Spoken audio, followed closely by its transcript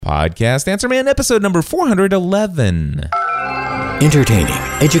Podcast Answer Man, episode number 411. Entertaining,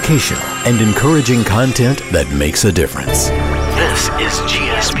 educational, and encouraging content that makes a difference. This is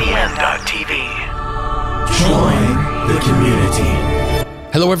GSPN.TV. Join the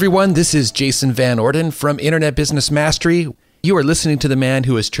community. Hello, everyone. This is Jason Van Orden from Internet Business Mastery. You are listening to the man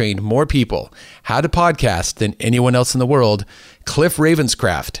who has trained more people how to podcast than anyone else in the world, Cliff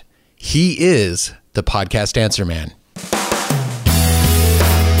Ravenscraft. He is the Podcast Answer Man.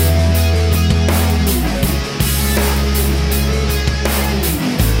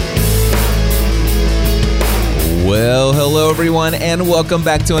 Well, hello everyone, and welcome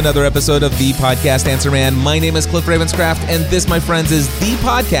back to another episode of the Podcast Answer Man. My name is Cliff Ravenscraft, and this, my friends, is the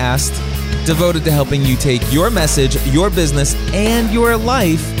podcast devoted to helping you take your message, your business, and your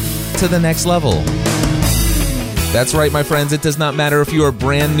life to the next level. That's right, my friends. It does not matter if you are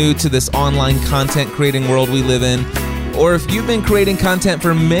brand new to this online content creating world we live in, or if you've been creating content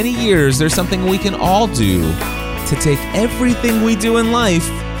for many years. There's something we can all do to take everything we do in life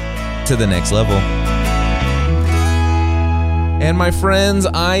to the next level. And my friends,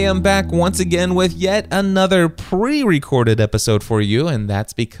 I am back once again with yet another pre-recorded episode for you, and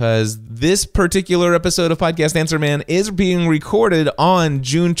that's because this particular episode of Podcast Answer Man is being recorded on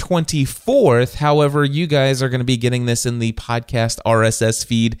June 24th. However, you guys are going to be getting this in the podcast RSS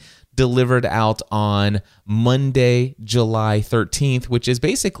feed delivered out on Monday, July 13th, which is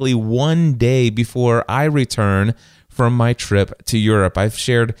basically one day before I return from my trip to Europe. I've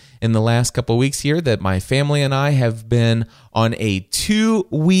shared in the last couple of weeks here that my family and I have been on a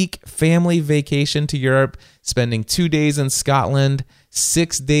 2-week family vacation to Europe, spending 2 days in Scotland,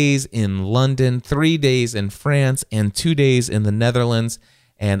 6 days in London, 3 days in France, and 2 days in the Netherlands.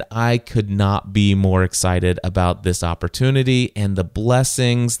 And I could not be more excited about this opportunity and the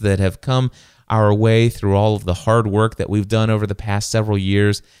blessings that have come our way through all of the hard work that we've done over the past several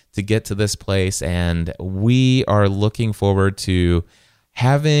years to get to this place. And we are looking forward to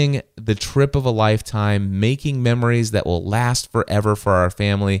having the trip of a lifetime, making memories that will last forever for our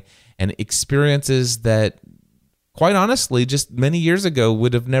family, and experiences that, quite honestly, just many years ago I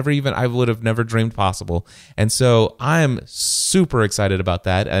would have never dreamed possible. And so I'm super excited about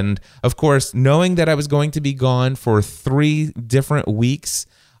that. And of course, knowing that I was going to be gone for 3 different weeks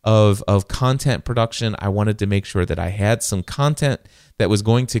of content production, I wanted to make sure that I had some content that was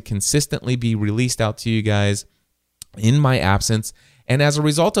going to consistently be released out to you guys in my absence. And as a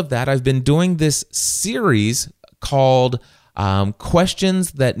result of that, I've been doing this series called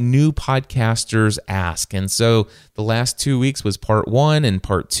Questions That New Podcasters Ask. And so the last 2 weeks was part 1 and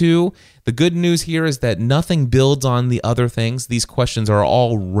part 2. The good news here is that nothing builds on the other things. These questions are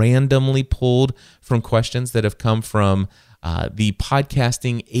all randomly pulled from questions that have come from the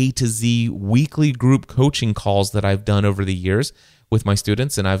podcasting A to Z weekly group coaching calls that I've done over the years with my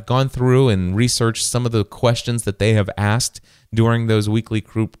students. And I've gone through and researched some of the questions that they have asked during those weekly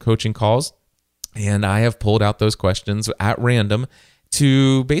group coaching calls. And I have pulled out those questions at random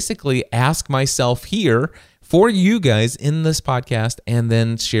to basically ask myself here for you guys in this podcast, and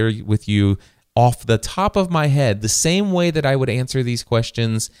then share with you off the top of my head the same way that I would answer these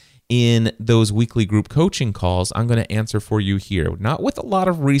questions in those weekly group coaching calls. I'm going to answer for you here, not with a lot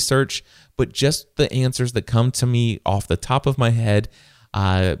of research, but just the answers that come to me off the top of my head,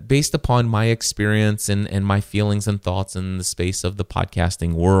 based upon my experience and my feelings and thoughts in the space of the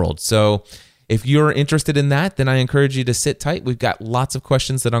podcasting world. So if you're interested in that, then I encourage you to sit tight. We've got lots of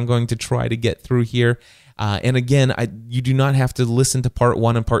questions that I'm going to try to get through here. And again, you do not have to listen to part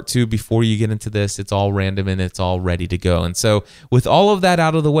 1 and part 2 before you get into this. It's all random and it's all ready to go. And so with all of that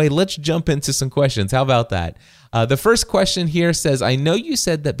out of the way, let's jump into some questions. How about that? The first question here says, I know you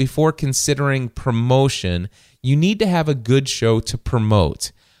said that before considering promotion, you need to have a good show to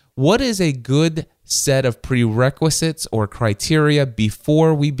promote. What is a good set of prerequisites or criteria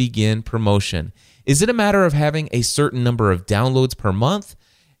before we begin promotion? Is it a matter of having a certain number of downloads per month?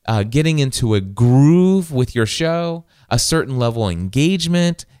 Getting into a groove with your show, a certain level of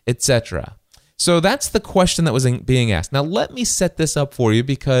engagement, etc. So that's the question that was being asked. Now let me set this up for you,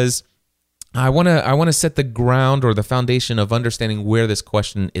 because I want to set the ground or the foundation of understanding where this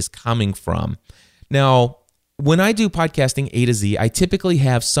question is coming from. Now, when I do podcasting A to Z, I typically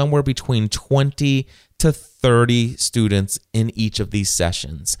have somewhere between 20 to 30 students in each of these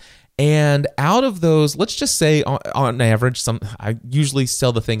sessions. And out of those, let's just say on average, I usually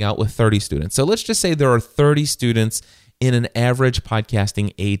sell the thing out with 30 students. So let's just say there are 30 students in an average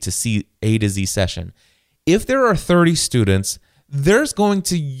podcasting A to Z session. If there are 30 students, there's going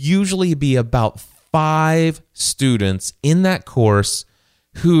to usually be about 5 students in that course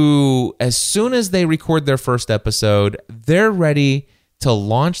who, as soon as they record their first episode, they're ready to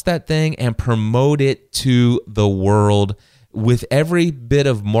launch that thing and promote it to the world with every bit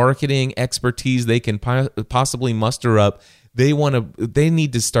of marketing expertise they can possibly muster up. They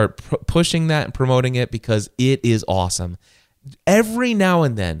need to start pushing that and promoting it because it is awesome. Every now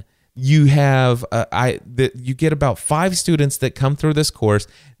and then you have you get about 5 students that come through this course.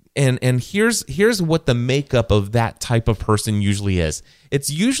 And here's what the makeup of that type of person usually is. It's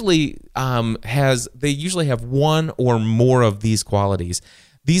usually they usually have one or more of these qualities.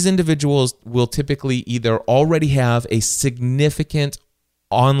 These individuals will typically either already have a significant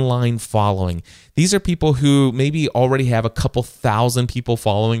online following. These are people who maybe already have a couple thousand people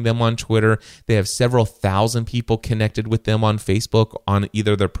following them on Twitter. They have several thousand people connected with them on Facebook on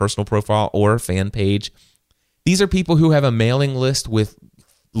either their personal profile or fan page. These are people who have a mailing list with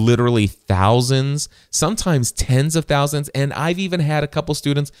literally thousands, sometimes tens of thousands, and I've even had a couple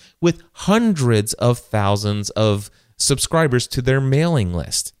students with hundreds of thousands of subscribers to their mailing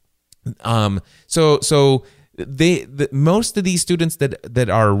list. So most of these students that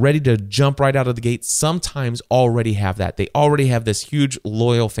are ready to jump right out of the gate sometimes already have that. They already have this huge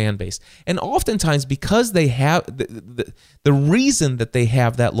loyal fan base. And oftentimes because they have the reason that they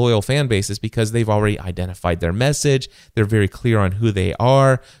have that loyal fan base is because they've already identified their message. They're very clear on who they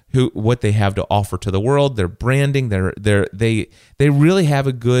are, what they have to offer to the world, their branding, they really have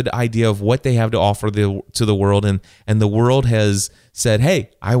a good idea of what they have to offer to the world, and the world has said,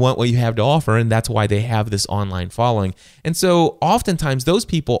 hey, I want what you have to offer, and that's why they have this online following. And so oftentimes those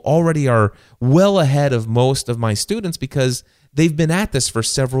people already are well ahead of most of my students because they've been at this for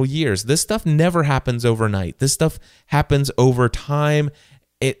several years. This stuff never happens overnight. This stuff happens over time.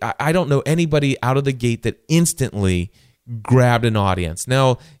 I don't know anybody out of the gate that instantly grabbed an audience.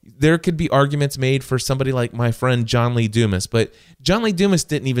 Now, there could be arguments made for somebody like my friend John Lee Dumas, but John Lee Dumas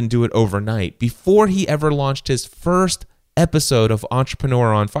didn't even do it overnight. Before he ever launched his first episode of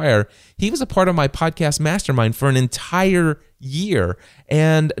Entrepreneur on Fire, he was a part of my podcast mastermind for an entire year.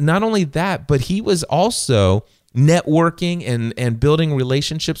 And not only that, but he was also networking and building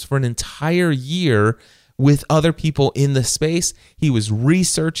relationships for an entire year with other people in the space. He was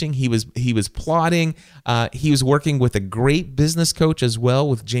researching, he was plotting, he was working with a great business coach as well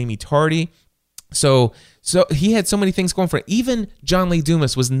with Jamie Tardy. So he had so many things going for it. Even John Lee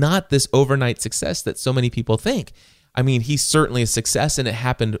Dumas was not this overnight success that so many people think. I mean, he's certainly a success, and it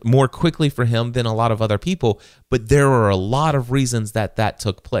happened more quickly for him than a lot of other people, but there are a lot of reasons that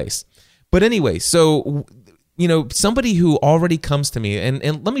took place. But anyway, so somebody who already comes to me, and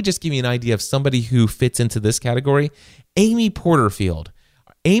let me just give you an idea of somebody who fits into this category. Amy Porterfield.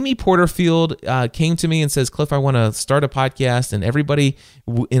 Amy Porterfield came to me and says, Cliff, I want to start a podcast, and everybody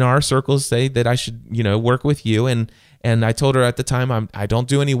in our circles say that I should, work with you. And I told her at the time, I don't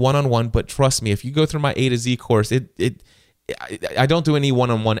do any one-on-one, but trust me, if you go through my A to Z course, I don't do any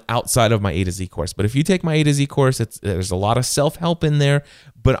one-on-one outside of my A to Z course. But if you take my A to Z course, there's a lot of self-help in there,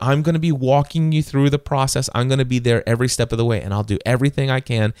 but I'm going to be walking you through the process. I'm going to be there every step of the way, and I'll do everything I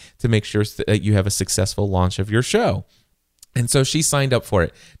can to make sure that you have a successful launch of your show. And so she signed up for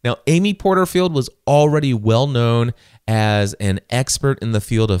it. Now, Amy Porterfield was already well known as an expert in the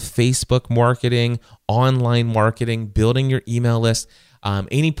field of Facebook marketing, online marketing, building your email list.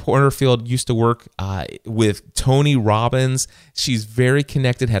 Amy Porterfield used to work with Tony Robbins. She's very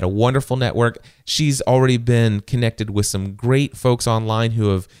connected, had a wonderful network. She's already been connected with some great folks online who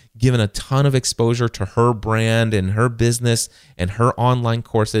have given a ton of exposure to her brand and her business and her online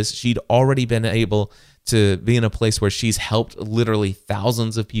courses. She'd already been able to be in a place where she's helped literally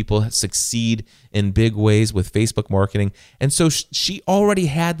thousands of people succeed in big ways with Facebook marketing. And so she already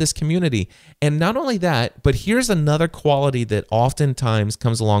had this community. And not only that, but here's another quality that oftentimes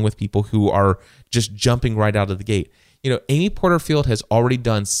comes along with people who are just jumping right out of the gate. Amy Porterfield has already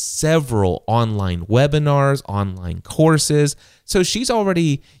done several online webinars, online courses. So she's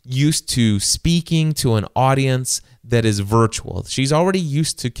already used to speaking to an audience that is virtual. She's already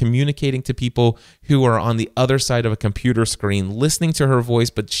used to communicating to people who are on the other side of a computer screen, listening to her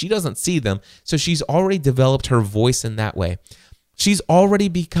voice, but she doesn't see them. So she's already developed her voice in that way. She's already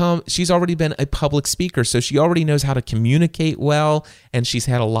been a public speaker, so she already knows how to communicate well, and she's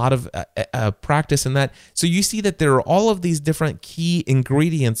had a lot of practice in that. So you see that there are all of these different key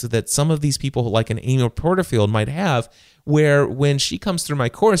ingredients that some of these people, like an Amy Porterfield, might have, where when she comes through my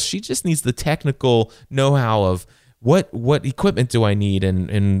course, she just needs the technical know-how of what equipment do I need,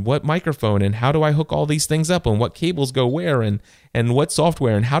 and what microphone, and how do I hook all these things up, and what cables go where, and what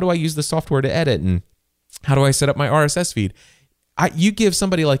software, and how do I use the software to edit, and how do I set up my RSS feed. You give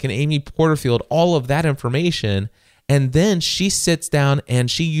somebody like an Amy Porterfield all of that information, and then she sits down and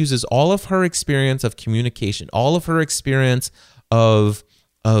she uses all of her experience of communication, all of her experience of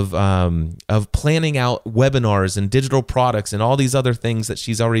planning out webinars and digital products and all these other things that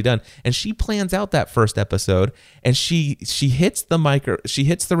she's already done. And she plans out that first episode, and she hits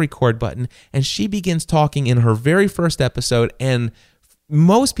the record button, and she begins talking in her very first episode. And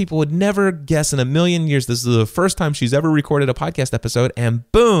most people would never guess in a million years this is the first time she's ever recorded a podcast episode,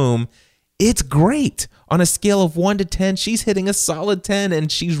 and boom, it's great. On a scale of 1 to 10, she's hitting a solid 10,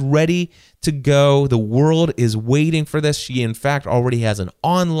 and she's ready to go. The world is waiting for this. She, in fact, already has an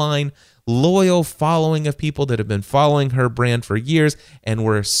online loyal following of people that have been following her brand for years, and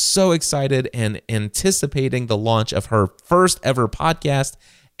we're so excited and anticipating the launch of her first ever podcast,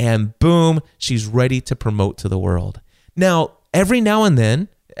 and boom, she's ready to promote to the world. Now, every now and then,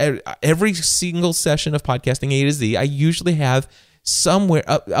 every single session of Podcasting A to Z, I usually have somewhere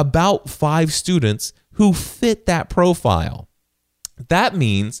about 5 students who fit that profile. That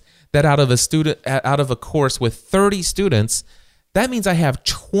means that out of a course with 30 students, that means I have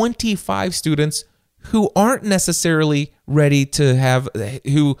 25 students who aren't necessarily ready to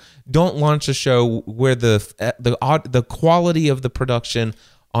who don't launch a show where the quality of the production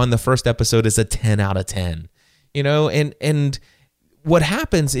on the first episode is a 10 out of 10. And what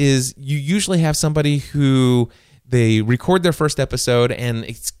happens is you usually have somebody who they record their first episode, and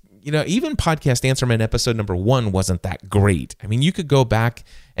it's, even Podcast Answer Man episode number 1 wasn't that great. I mean, you could go back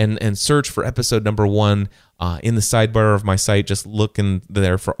and search for episode number 1 in the sidebar of my site, just look in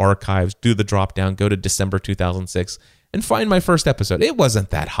there for archives, do the drop down, go to December 2006, and find my first episode. It wasn't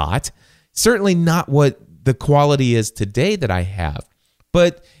that hot. Certainly not what the quality is today that I have.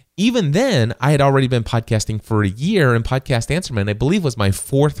 But even then, I had already been podcasting for a year, and Podcast Answer Man, I believe, was my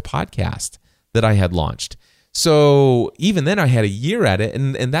 4th podcast that I had launched. So even then I had a year at it,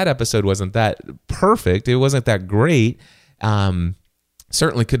 and that episode wasn't that perfect. It wasn't that great.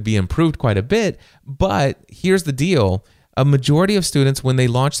 Certainly could be improved quite a bit, but here's the deal. A majority of students, when they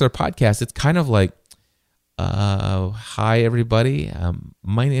launch their podcast, it's kind of like, hi, everybody.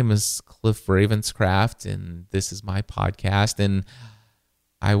 My name is Cliff Ravenscraft, and this is my podcast, and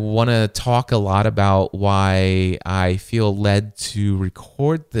I want to talk a lot about why I feel led to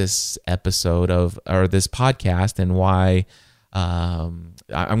record this episode or this podcast, and why I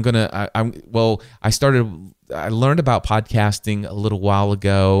learned about podcasting a little while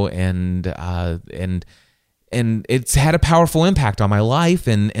ago, and it's had a powerful impact on my life,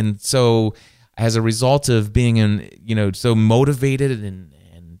 and so as a result of being so motivated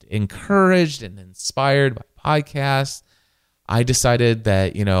and encouraged and inspired by podcasts, I decided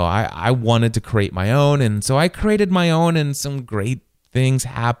that, I wanted to create my own. And so I created my own, and some great things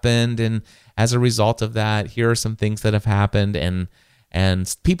happened. And as a result of that, here are some things that have happened.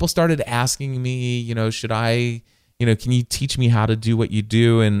 And people started asking me, should I, can you teach me how to do what you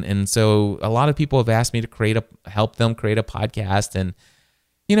do? And so a lot of people have asked me to help them create a podcast. And,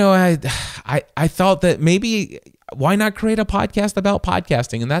 I thought that maybe why not create a podcast about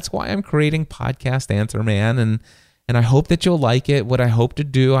podcasting? And that's why I'm creating Podcast Answer Man. And I hope that you'll like it. What I hope to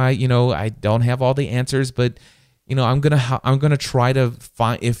do, I don't have all the answers, but I'm gonna try to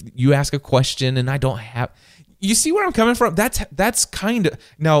find. If you ask a question and I don't have, you see where I'm coming from. That's kind of,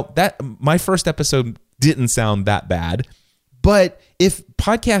 now that my first episode didn't sound that bad, but if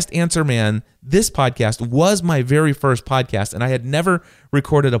Podcast Answer Man, this podcast was my very first podcast, and I had never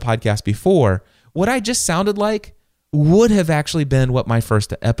recorded a podcast before, what I just sounded like would have actually been what my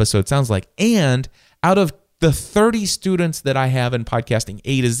first episode sounds like. And out of the 30 students that I have in Podcasting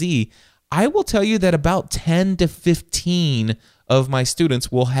A to Z, I will tell you that about 10 to 15 of my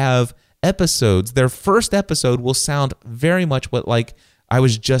students will have episodes. Their first episode will sound very much what like I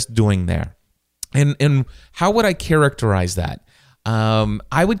was just doing there. And how would I characterize that?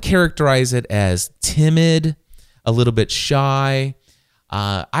 I would characterize it as timid, a little bit shy.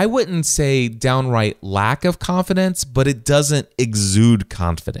 I wouldn't say downright lack of confidence, but it doesn't exude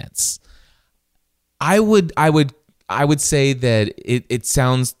confidence. I would say that it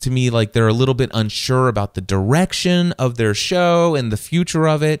sounds to me like they're a little bit unsure about the direction of their show and the future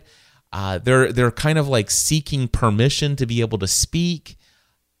of it. They're kind of like seeking permission to be able to speak,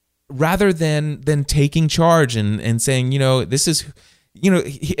 rather than taking charge and saying, this is,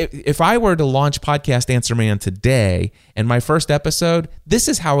 if I were to launch Podcast Answer Man today and my first episode, this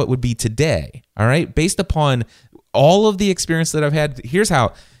is how it would be today. All right, based upon all of the experience that I've had. Here's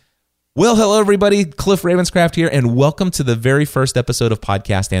how. Well, hello, everybody. Cliff Ravenscraft here, and welcome to the very first episode of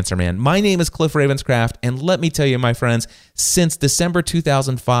Podcast Answer Man. My name is Cliff Ravenscraft, and let me tell you, my friends, since December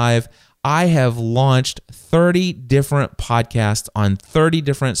 2005, I have launched 30 different podcasts on 30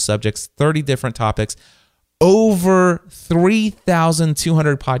 different subjects, 30 different topics, over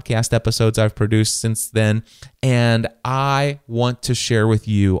 3,200 podcast episodes I've produced since then, and I want to share with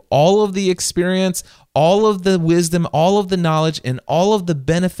you all of the experience, all of the wisdom, all of the knowledge, and all of the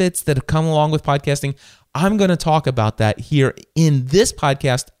benefits that have come along with podcasting. I'm going to talk about that here in this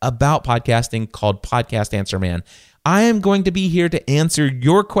podcast about podcasting called Podcast Answer Man. I am going to be here to answer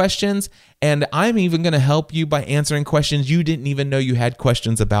your questions, and I'm even going to help you by answering questions you didn't even know you had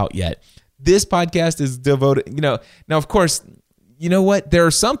questions about yet. This podcast is devoted, now, of course, you know what? There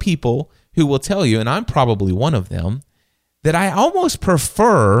are some people who will tell you, and I'm probably one of them, that I almost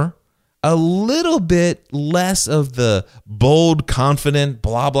prefer a little bit less of the bold, confident,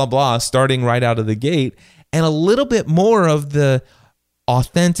 blah, blah, blah, starting right out of the gate, and a little bit more of the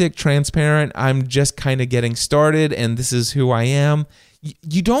authentic, transparent, I'm just kind of getting started, and this is who I am.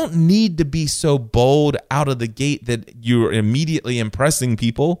 You don't need to be so bold out of the gate that you're immediately impressing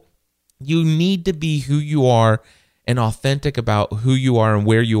people. You need to be who you are and authentic about who you are and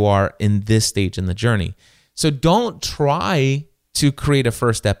where you are in this stage in the journey. So don't try to create a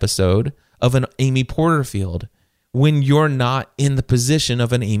first episode of an Amy Porterfield when you're not in the position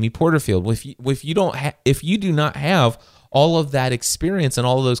of an Amy Porterfield. If you do not have all of that experience and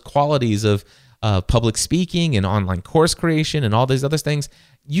all of those qualities of public speaking and online course creation and all these other things,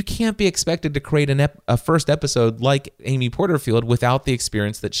 you can't be expected to create a first episode like Amy Porterfield without the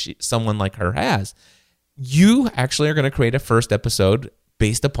experience that someone like her has. You actually are going to create a first episode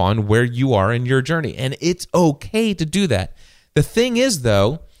based upon where you are in your journey, and it's okay to do that. The thing is,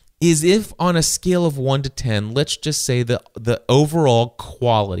 though, is if on a scale of 1 to 10, let's just say the overall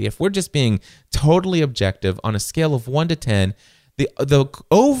quality, if we're just being totally objective on a scale of 1 to 10, the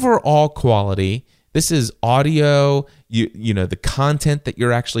overall quality, this is audio, you know, the content that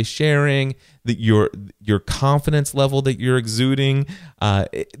you're actually sharing, your confidence level that you're exuding,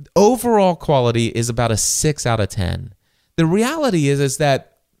 overall quality is about a 6 out of 10. The reality is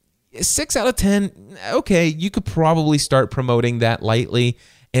that 6 out of 10, okay, you could probably start promoting that lightly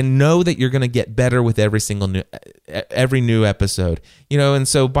and know that you're going to get better with every new episode. You know, and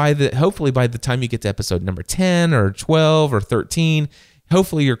so hopefully by the time you get to episode number 10 or 12 or 13,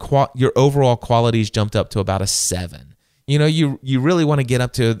 hopefully your overall quality's jumped up to about a 7. You know, you really want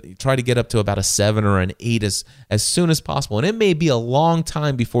to try to get up to about a 7 or an 8 as soon as possible. And it may be a long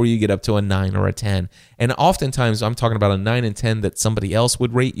time before you get up to a 9 or a 10. And oftentimes I'm talking about a 9 and 10 that somebody else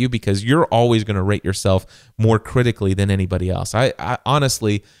would rate you, because you're always going to rate yourself more critically than anybody else. I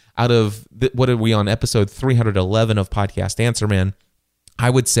honestly, what are we on, episode 311 of Podcast Answer Man, I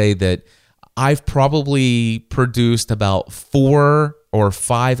would say that I've probably produced about 4 or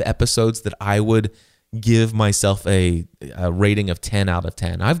 5 episodes that I would give myself a rating of 10 out of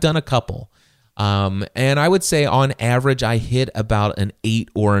 10. I've done a couple. And I would say on average, I hit about an 8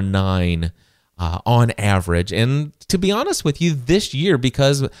 or a 9 on average. And to be honest with you, this year,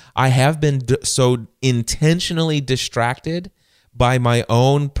 because I have been so intentionally distracted by my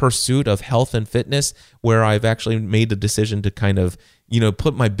own pursuit of health and fitness, where I've actually made the decision to kind of,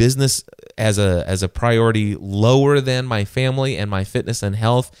 put my business as a priority lower than my family and my fitness and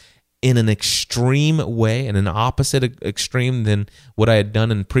health in an extreme way, in an opposite extreme than what I had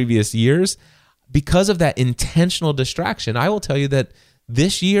done in previous years. Because of that intentional distraction, I will tell you that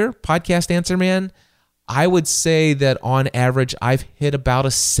this year, Podcast Answer Man, I would say that on average, I've hit about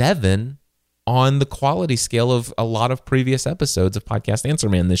a 7 on the quality scale of a lot of previous episodes of Podcast Answer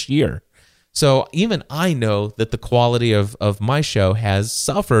Man this year. So even I know that the quality of my show has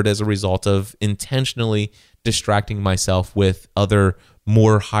suffered as a result of intentionally distracting myself with other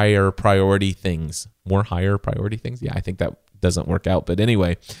more higher priority things. More higher priority things? Yeah, I think that doesn't work out. But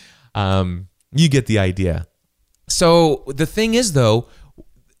anyway, you get the idea. So the thing is, though,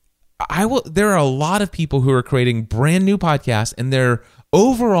 there are a lot of people who are creating brand new podcasts, and their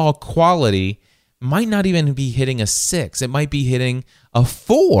overall quality might not even be hitting a 6. It might be hitting a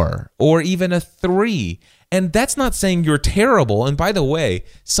 4 or even a 3. And that's not saying you're terrible. And by the way,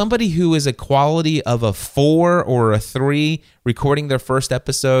 somebody who is a quality of a 4 or a 3 recording their first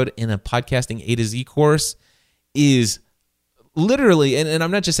episode in a podcasting A to Z course is literally, and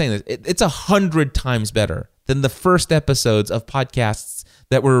I'm not just saying this, it's 100 times better than the first episodes of podcasts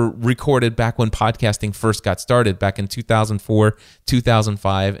that were recorded back when podcasting first got started, back in 2004,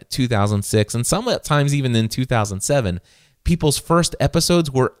 2005, 2006, and sometimes even in 2007. People's first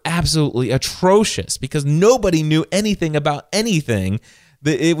episodes were absolutely atrocious because nobody knew anything about anything.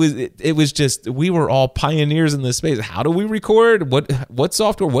 It was just, we were all pioneers in this space. How do we record? What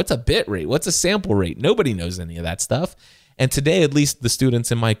software? What's a bit rate? What's a sample rate? Nobody knows any of that stuff. And today, at least the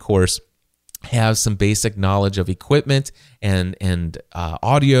students in my course, have some basic knowledge of equipment and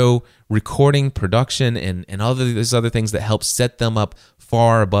audio recording, production, and all these other things that help set them up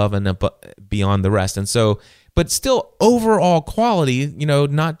far above and beyond the rest. And so, but still overall quality,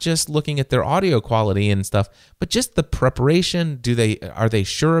 not just looking at their audio quality and stuff, but just the preparation. Are they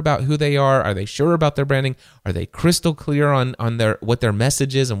sure about who they are? Are they sure about their branding? Are they crystal clear on what their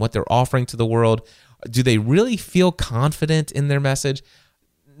message is and what they're offering to the world? Do they really feel confident in their message?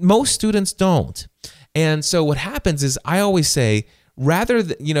 Most students don't. And so what happens is, I always say, rather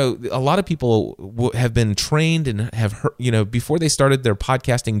than, a lot of people have been trained and have heard, before they started their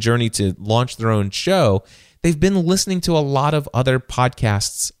podcasting journey to launch their own show, they've been listening to a lot of other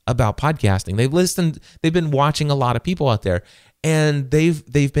podcasts about podcasting. They've been watching a lot of people out there, and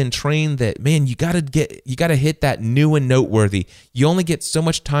they've been trained that, man, you got to hit that new and noteworthy. You only get so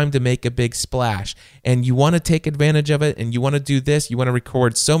much time to make a big splash, and you want to take advantage of it, and you want to do this. You want to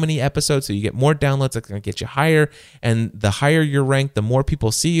record so many episodes so you get more downloads. That's going to get you higher, and the higher you're ranked, the more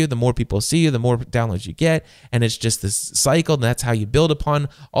people see you. The more people see you, the more downloads you get, and it's just this cycle, and that's how you build upon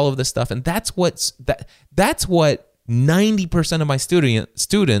all of this stuff. And that's what 90% of my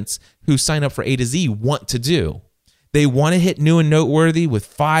students who sign up for A to Z want to do. They want to hit new and noteworthy with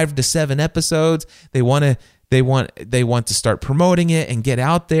 5 to 7 episodes. They want to start promoting it and get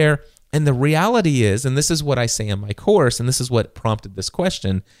out there. And the reality is, and this is what I say in my course, and this is what prompted this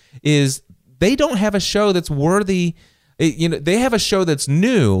question, is they don't have a show that's worthy. They have a show that's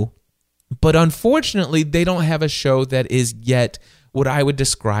new, but unfortunately, they don't have a show that is yet what I would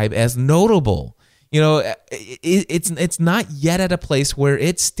describe as notable. It's not yet at a place where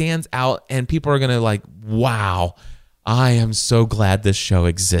it stands out and people are going to like, wow, I am so glad this show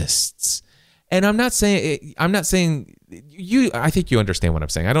exists. And I'm not saying you. I think you understand what I'm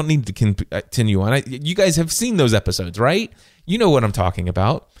saying. I don't need to continue on. You guys have seen those episodes, right? You know what I'm talking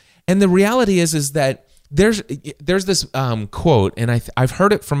about. And the reality is that there's this quote, and I've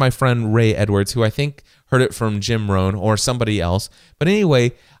heard it from my friend Ray Edwards, who I think heard it from Jim Rohn or somebody else. But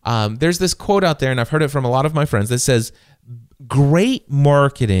anyway, there's this quote out there, and I've heard it from a lot of my friends that says, "Great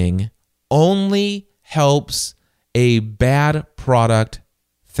marketing only helps a bad product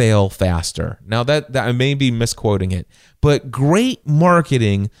fail faster." Now that I may be misquoting it, but great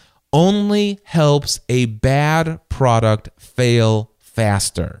marketing only helps a bad product fail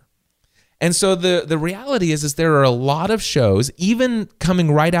faster. And so the reality is there are a lot of shows, even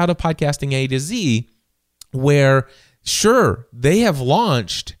coming right out of Podcasting A to Z, where sure, they have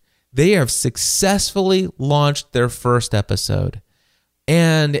successfully launched their first episode.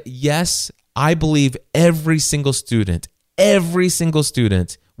 And yes, I believe every single student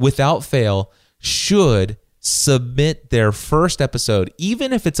without fail should submit their first episode,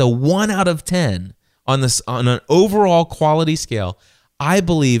 even if it's a 1 out of 10 on an overall quality scale. I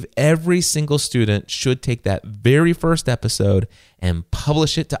believe every single student should take that very first episode and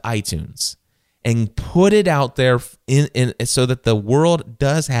publish it to iTunes and put it out there so that the world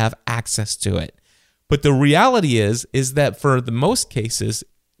does have access to it. But the reality is that for the most cases,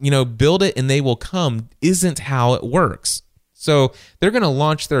 build it and they will come isn't how it works. So they're going to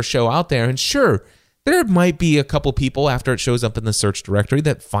launch their show out there, and sure, there might be a couple people after it shows up in the search directory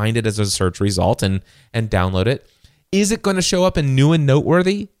that find it as a search result and download it. Is it going to show up in new and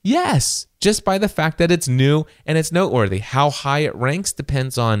noteworthy? Yes, just by the fact that it's new and it's noteworthy. How high it ranks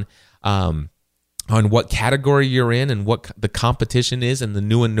depends on what category you're in and what the competition is in the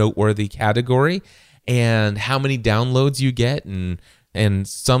new and noteworthy category, and how many downloads you get, and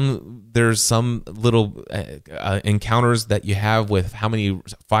there's some little encounters that you have with how many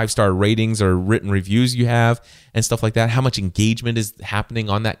 5-star ratings or written reviews you have and stuff like that, how much engagement is happening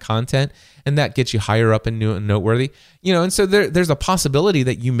on that content, and that gets you higher up in new and noteworthy. And so there's a possibility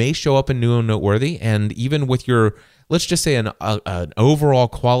that you may show up in new and noteworthy, and even with your, let's just say an overall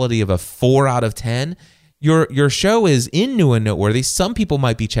quality of a 4 out of 10, your show is in new and noteworthy. Some people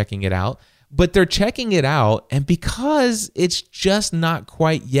might be checking it out, but they're checking it out, and because it's just not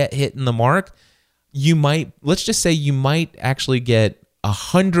quite yet hitting the mark, let's just say you might actually get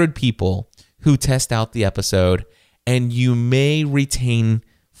 100 people who test out the episode, and you may retain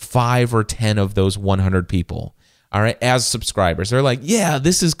 5 or 10 of those 100 people, all right, as subscribers. They're like, yeah,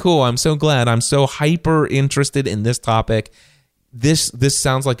 this is cool. I'm so glad. I'm so hyper interested in this topic. This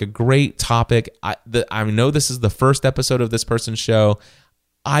sounds like a great topic. I know this is the first episode of this person's show.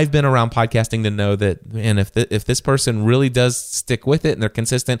 I've been around podcasting to know that, man, if this person really does stick with it and they're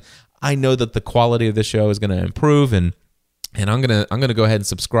consistent, I know that the quality of the show is going to improve, and I'm gonna go ahead and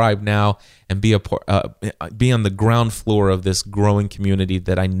subscribe now and be on the ground floor of this growing community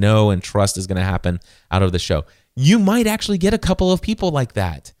that I know and trust is going to happen out of the show. You might actually get a couple of people like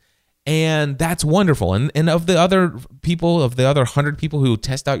that, And that's wonderful. And of the other 100 people who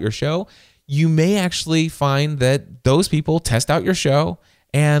test out your show, you may actually find that those people test out your show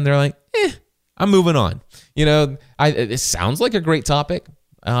and they're like, I'm moving on. It sounds like a great topic.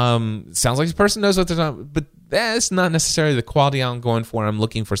 Sounds like this person knows what they're talking about, but that's not necessarily the quality I'm going for. I'm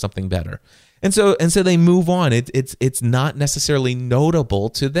looking for something better. And so they move on. It's not necessarily notable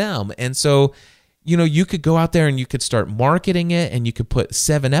to them. And so, you could go out there and you could start marketing it, and you could put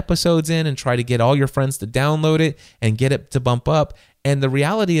 7 episodes in and try to get all your friends to download it and get it to bump up. And the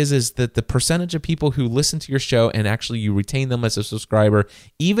reality is that the percentage of people who listen to your show and actually you retain them as a subscriber,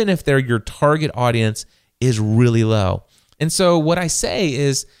 even if they're your target audience, is really low. And so what I say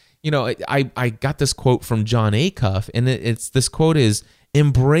is, I got this quote from John Acuff, and this quote is,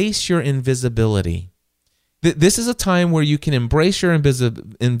 embrace your invisibility. This is a time where you can embrace your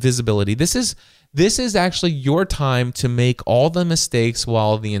invisibility. This is actually your time to make all the mistakes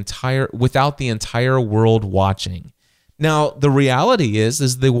without the entire world watching. Now, the reality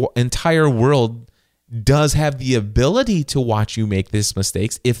is the entire world does have the ability to watch you make these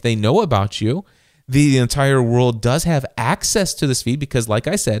mistakes if they know about you. The entire world does have access to this feed because, like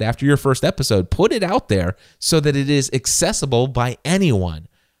I said, after your first episode, put it out there so that it is accessible by anyone.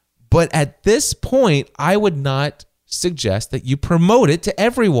 But at this point, I would not suggest that you promote it to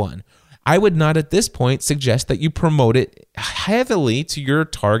everyone. I would not at this point suggest that you promote it heavily to your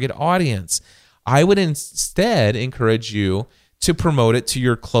target audience. I would instead encourage you to promote it to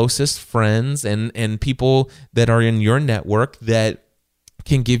your closest friends and people that are in your network that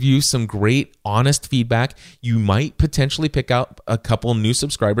can give you some great, honest feedback. You might potentially pick up a couple new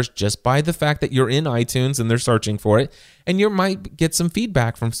subscribers just by the fact that you're in iTunes and they're searching for it, and you might get some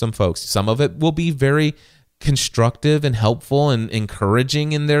feedback from some folks. Some of it will be very constructive and helpful and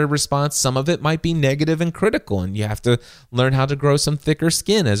encouraging in their response. Some of it might be negative and critical, and you have to learn how to grow some thicker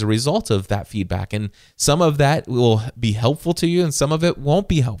skin as a result of that feedback. And some of that will be helpful to you, and some of it won't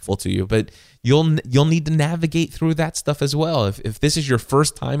be helpful to you. But you'll need to navigate through that stuff as well. If this is your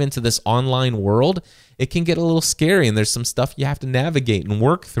first time into this online world, it can get a little scary, and there's some stuff you have to navigate and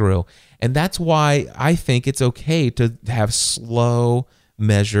work through. And that's why I think it's okay to have slow,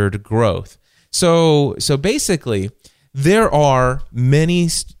 measured growth. So basically, there are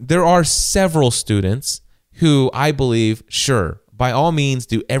several students who I believe, sure, by all means,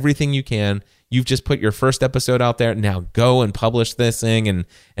 do everything you can. You've just put your first episode out there. Now go and publish this thing and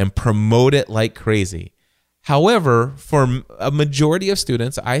promote it like crazy. However, for a majority of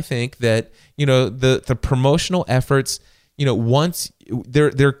students, I think that, the promotional efforts, once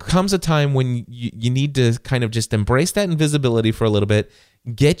there comes a time when you need to kind of just embrace that invisibility for a little bit.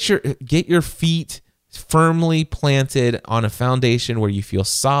 Get your feet firmly planted on a foundation where you feel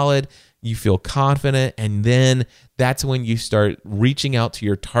solid, you feel confident, and then that's when you start reaching out to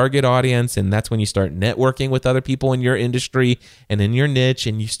your target audience, and that's when you start networking with other people in your industry and in your niche,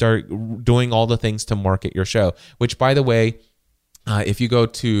 and you start doing all the things to market your show. Which, by the way, if you go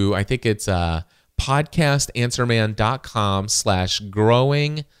to, I think it's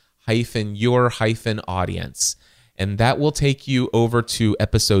podcastanswerman.com/growing-your-audience. And that will take you over to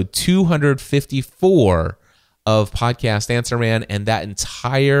episode 254 of Podcast Answer Man. And that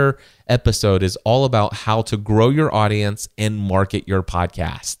entire episode is all about how to grow your audience and market your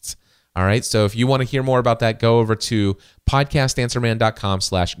podcasts. All right. So if you want to hear more about that, go over to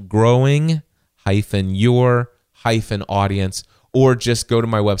podcastanswerman.com/growing-your-audience, or just go to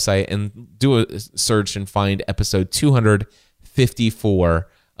my website and do a search and find episode 254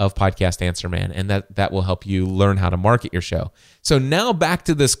 of Podcast Answer Man, and that will help you learn how to market your show. So now back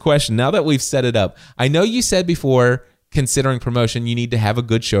to this question. Now that we've set it up, I know you said before, considering promotion, you need to have a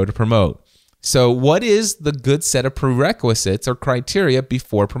good show to promote. So what is the good set of prerequisites or criteria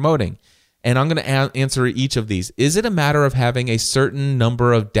before promoting? And I'm going to answer each of these. Is it a matter of having a certain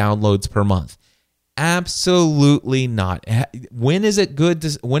number of downloads per month? Absolutely not. When is it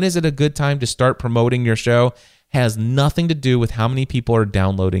a good time to start promoting your show? Has nothing to do with how many people are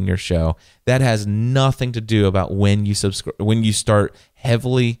downloading your show. That has nothing to do about when you start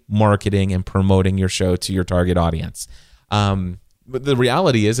heavily marketing and promoting your show to your target audience. But the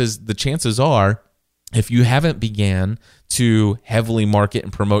reality is the chances are, if you haven't began to heavily market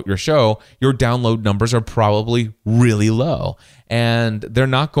and promote your show, your download numbers are probably really low, and they're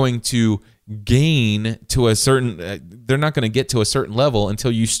not going to get to a certain level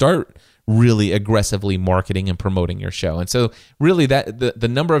until you start really aggressively marketing and promoting your show. And so really that the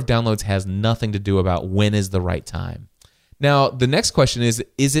number of downloads has nothing to do about when is the right time. Now, the next question is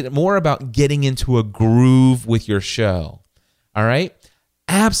it more about getting into a groove with your show? All right?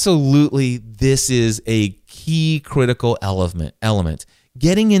 Absolutely, this is a key critical element.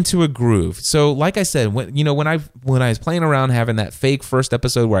 getting into a groove. So like I said, when I was playing around having that fake first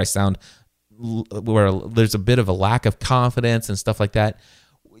episode where where there's a bit of a lack of confidence and stuff like that,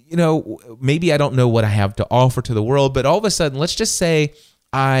 maybe I don't know what I have to offer to the world, but all of a sudden, let's just say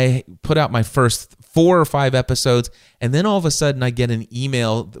I put out my first 4 or 5 episodes, and then all of a sudden I get an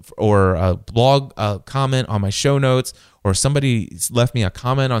email or a blog comment on my show notes, or somebody left me a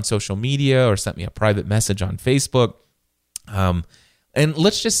comment on social media or sent me a private message on Facebook. And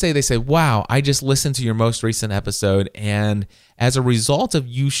let's just say they say, wow, I just listened to your most recent episode, and as a result of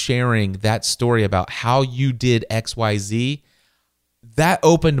you sharing that story about how you did XYZ, that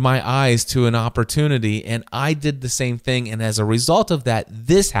opened my eyes to an opportunity, and I did the same thing. And as a result of that,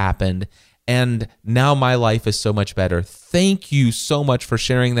 this happened, and now my life is so much better. Thank you so much for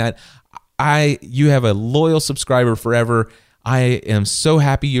sharing that. You have a loyal subscriber forever. I am so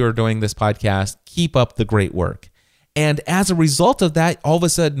happy you are doing this podcast. Keep up the great work. And as a result of that, all of a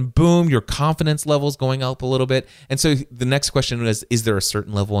sudden, boom, your confidence level's going up a little bit. And so the next question is there a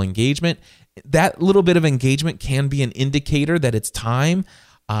certain level of engagement? That little bit of engagement can be an indicator that it's time.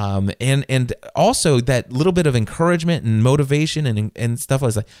 And also that little bit of encouragement and motivation and stuff. I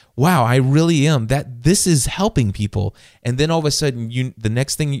was like, wow, I really am. This is helping people. And then all of a sudden, the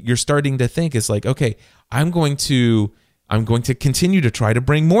next thing you're starting to think is like, okay, I'm going to continue to try to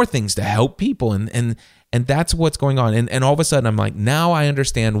bring more things to help people. And that's what's going on. And all of a sudden, I'm like, now I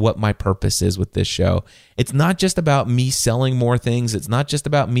understand what my purpose is with this show. It's not just about me selling more things. It's not just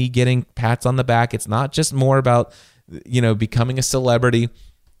about me getting pats on the back. It's not just more about, becoming a celebrity.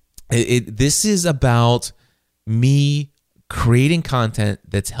 This is about me creating content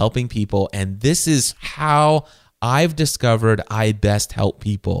that's helping people. And this is how I've discovered I best help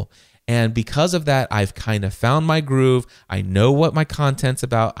people. And because of that, I've kind of found my groove. I know what my content's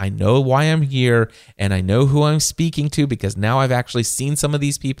about. I know why I'm here, and I know who I'm speaking to, because now I've actually seen some of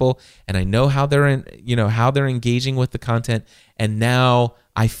these people, and I know how they're engaging with the content. And now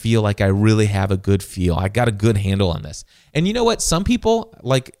I feel like I really have a good feel. I got a good handle on this. And you know what? Some people,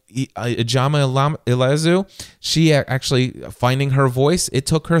 like Ijama Ilazu, she actually finding her voice. It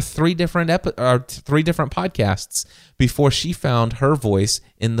took her 3 different podcasts before she found her voice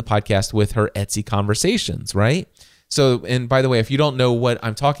in the podcast with her Etsy conversations, right? So, and by the way, if you don't know what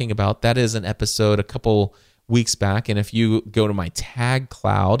I'm talking about, that is an episode a couple weeks back. And if you go to my tag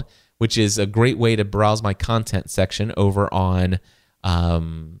cloud, which is a great way to browse my content section over on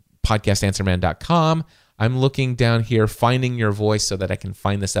podcastanswerman.com, I'm looking down here, finding your voice, so that I can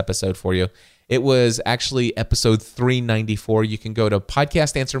find this episode for you. It was actually episode 394. You can go to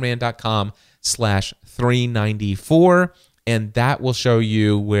podcastanswerman.com/394, and that will show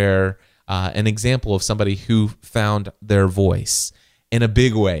you where an example of somebody who found their voice in a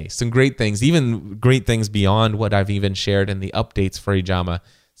big way. Some great things, even great things beyond what I've even shared in the updates for Ijama.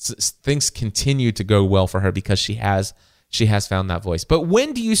 Things continue to go well for her because she has found that voice. But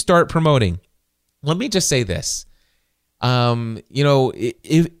when do you start promoting? Let me just say this.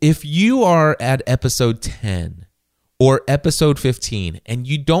 If you are at episode 10 or episode 15 and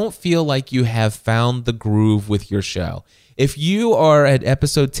you don't feel like you have found the groove with your show, if you are at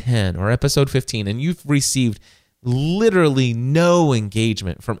episode 10 or episode 15 and you've received literally no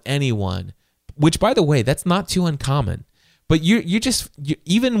engagement from anyone, which, by the way, that's not too uncommon. But you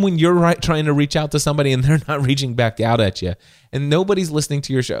even when you're trying to reach out to somebody and they're not reaching back out at you, and nobody's listening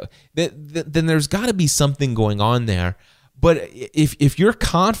to your show, then there's got to be something going on there. But if you're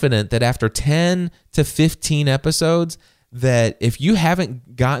confident that after 10 to 15 episodes, that if you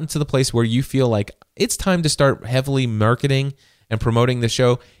haven't gotten to the place where you feel like it's time to start heavily marketing and promoting the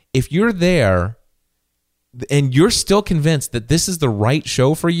show, if you're there and you're still convinced that this is the right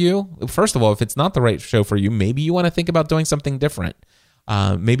show for you, first of all, if it's not the right show for you, maybe you want to think about doing something different.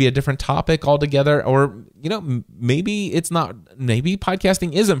 Maybe a different topic altogether, or maybe it's not. Maybe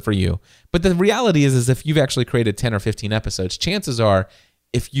podcasting isn't for you. But the reality is if you've actually created 10 or 15 episodes, chances are,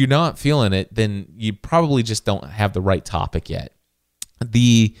 if you're not feeling it, then you probably just don't have the right topic yet.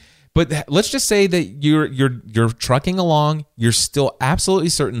 But let's just say that you're trucking along. You're still absolutely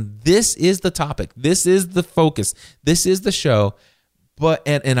certain this is the topic. This is the focus. This is the show. But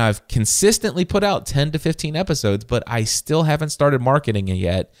and I've consistently put out 10 to 15 episodes, but I still haven't started marketing it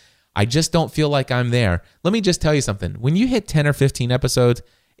yet. I just don't feel like I'm there. Let me just tell you something. When you hit 10 or 15 episodes,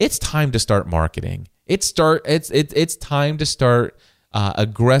 it's time to start marketing. It's time to start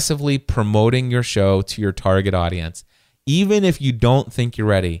aggressively promoting your show to your target audience, even if you don't think you're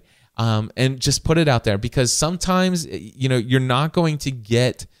ready. And just put it out there, because sometimes you're not going to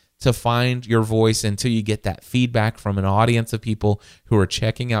get to find your voice until you get that feedback from an audience of people who are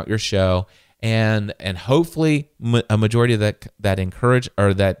checking out your show. and hopefully a majority of that encourage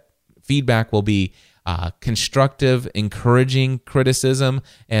or that feedback will be constructive, encouraging criticism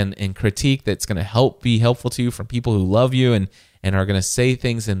and critique that's going to be helpful to you from people who love you and are going to say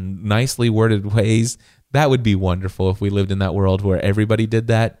things in nicely worded ways. That would be wonderful if we lived in that world where everybody did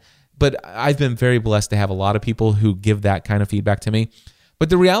that. But I've been very blessed to have a lot of people who give that kind of feedback to me. But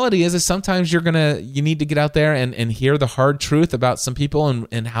the reality is sometimes you need to get out there and hear the hard truth about some people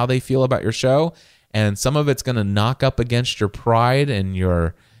and how they feel about your show. And some of it's going to knock up against your pride and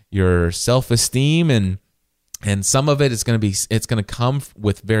your self-esteem, and some of it's going to come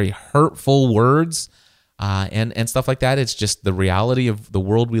with very hurtful words and stuff like that. It's just the reality of the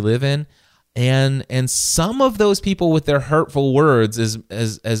world we live in. And some of those people with their hurtful words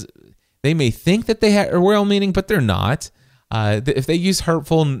as they may think that they are well meaning, but they're not. If they use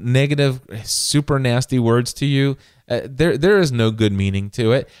hurtful, negative, super nasty words to you, there is no good meaning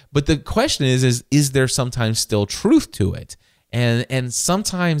to it. But the question is there sometimes still truth to it? And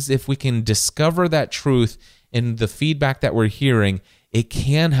sometimes if we can discover that truth in the feedback that we're hearing, it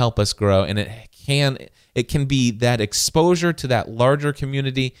can help us grow, and it can be that exposure to that larger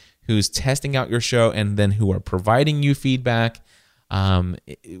community who's testing out your show and then who are providing you feedback,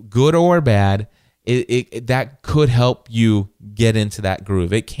 good or bad. That could help you get into that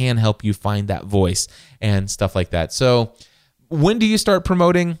groove. It can help you find that voice and stuff like that. So when do you start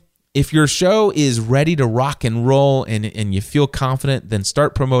promoting? If your show is ready to rock and roll and you feel confident, then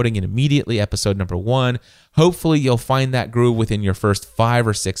start promoting it immediately, episode number 1. Hopefully you'll find that groove within your first 5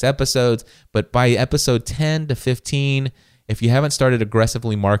 or 6 episodes, but by episode 10 to 15, if you haven't started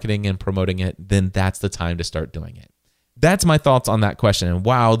aggressively marketing and promoting it, then that's the time to start doing it. That's my thoughts on that question, and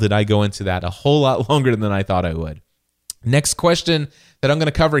wow, did I go into that a whole lot longer than I thought I would. Next question that I'm going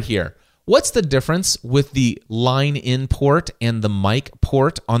to cover here. What's the difference with the line in port and the mic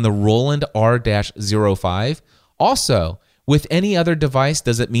port on the Roland R-05? Also, with any other device,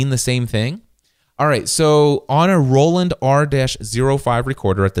 does it mean the same thing? All right, so on a Roland R-05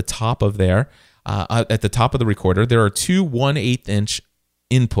 recorder at the top of the recorder, there are two 1/8-inch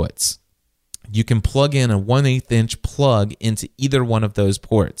inputs. You can plug in a 1/8-inch plug into either one of those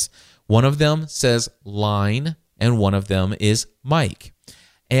ports. One of them says line, and one of them is mic.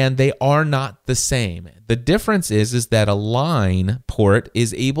 And they are not the same. The difference is that a line port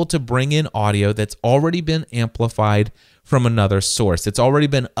is able to bring in audio that's already been amplified from another source. It's already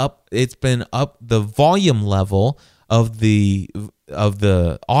been up. It's been up. The volume level of the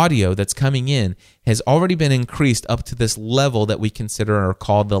audio that's coming in has already been increased up to this level that we consider or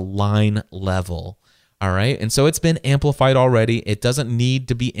call the line level. All right. And so it's been amplified already. It doesn't need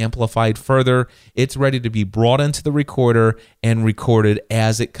to be amplified further. It's ready to be brought into the recorder and recorded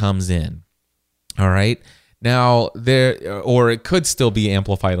as it comes in. All right. Now, it could still be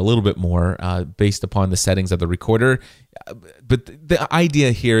amplified a little bit more based upon the settings of the recorder. But the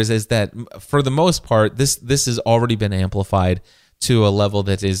idea here is that for the most part, this has already been amplified to a level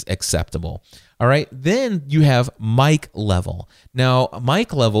that is acceptable. All right, then you have mic level. Now,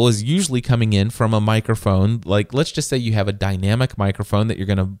 mic level is usually coming in from a microphone. Like, let's just say you have a dynamic microphone that you're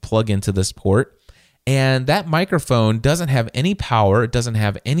going to plug into this port, and that microphone doesn't have any power. It doesn't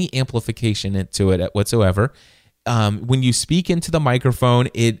have any amplification into it whatsoever. When you speak into the microphone,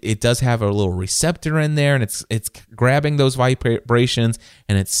 it does have a little receptor in there, and it's grabbing those vibrations,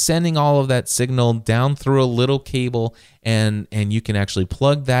 and it's sending all of that signal down through a little cable, and you can actually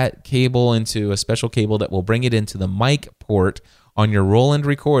plug that cable into a special cable that will bring it into the mic port on your Roland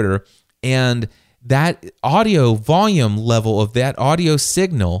recorder, and that audio volume level of that audio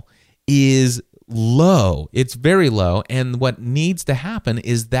signal is low. It's very low, and what needs to happen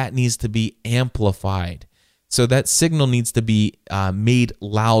is that needs to be amplified. So that signal needs to be made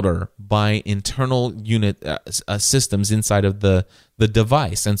louder by internal unit systems inside of the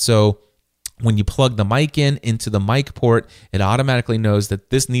device. And so when you plug the mic into the mic port, it automatically knows that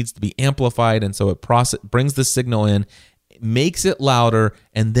this needs to be amplified, and so it brings the signal in, makes it louder,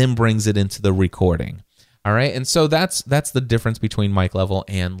 and then brings it into the recording. All right, and so that's the difference between mic level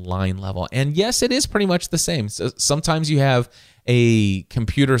and line level. And yes, it is pretty much the same. So sometimes you have a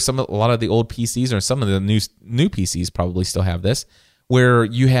computer, a lot of the old PCs or some of the new PCs probably still have this, where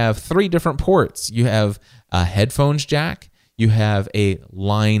you have 3 different ports. You have a headphones jack, you have a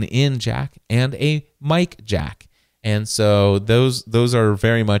line in jack, and a mic jack. And so those are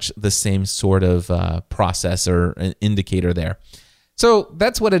very much the same sort of process or an indicator there. So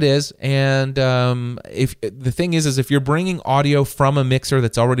that's what it is. And if the thing is if you're bringing audio from a mixer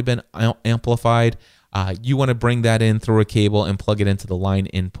that's already been amplified, you want to bring that in through a cable and plug it into the line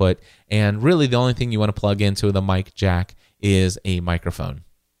input. And really the only thing you want to plug into the mic jack is a microphone.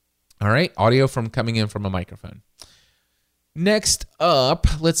 All right, audio from coming in from a microphone. Next up,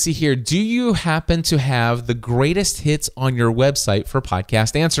 let's see here. Do you happen to have the greatest hits on your website for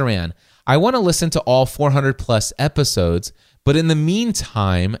Podcast Answer Man? I want to listen to all 400 plus episodes, but in the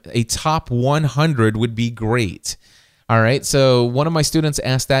meantime, a top 100 would be great. All right, so one of my students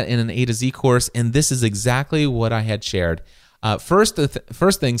asked that in an A to Z course, and this is exactly what I had shared. First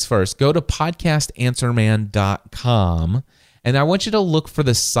things first, go to podcastanswerman.com, and I want you to look for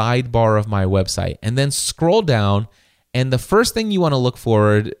the sidebar of my website, and then scroll down, and the first thing you want to look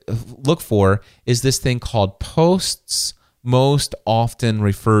for is this thing called Posts Most Often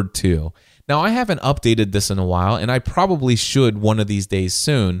Referred To. Now, I haven't updated this in a while, and I probably should one of these days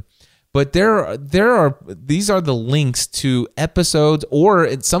soon. But these are the links to episodes, or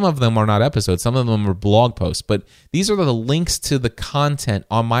some of them are not episodes, some of them are blog posts. But these are the links to the content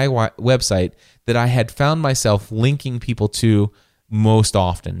on my website that I had found myself linking people to most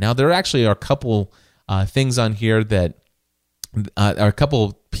often. Now, there actually are a couple things on here that are a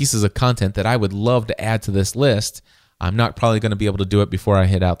couple pieces of content that I would love to add to this list. I'm not probably going to be able to do it before I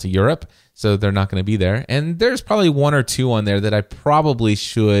head out to Europe, so they're not going to be there. And there's probably one or two on there that I probably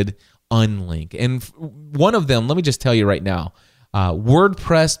should unlink. And one of them, let me just tell you right now,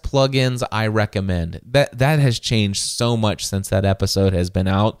 WordPress plugins I recommend. That has changed so much since that episode has been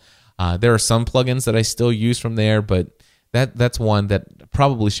out. There are some plugins that I still use from there, but that's one that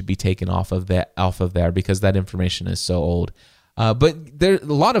probably should be taken off of there because that information is so old. But there, a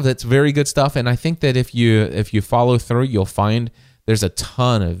lot of it's very good stuff, and I think that if you follow through, you'll find there's a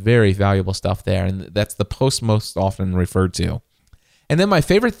ton of very valuable stuff there, and that's the post most often referred to. And then my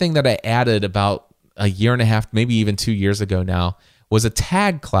favorite thing that I added about a year and a half, maybe even 2 years ago now, was a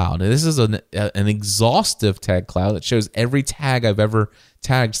tag cloud. And this is an exhaustive tag cloud that shows every tag I've ever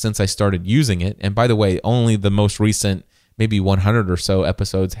tagged since I started using it. And by the way, only the most recent, maybe 100 or so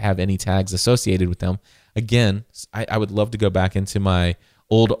episodes have any tags associated with them. Again, I would love to go back into my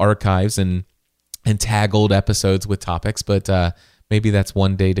old archives and tag old episodes with topics, but maybe that's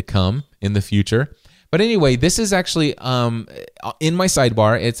one day to come in the future. But anyway, this is actually in my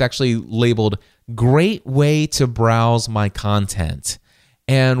sidebar. It's actually labeled "Great Way to Browse My Content."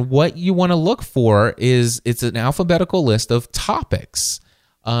 And what you want to look for is it's an alphabetical list of topics.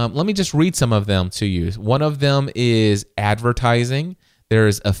 Let me just read some of them to you. One of them is advertising.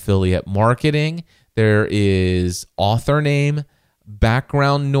 There's affiliate marketing. There is author name,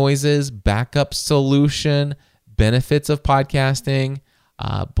 background noises, backup solution, benefits of podcasting,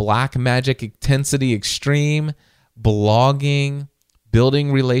 Black Magic Intensity Extreme, blogging,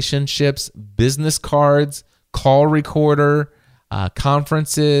 building relationships, business cards, call recorder,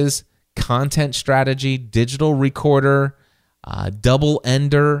 conferences, content strategy, digital recorder, double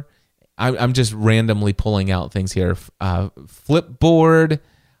ender. I'm just randomly pulling out things here. Flipboard,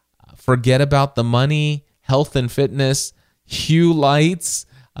 forget about the money, health and fitness, Hue lights,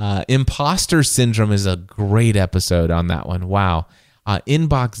 imposter syndrome is a great episode on that one. Wow.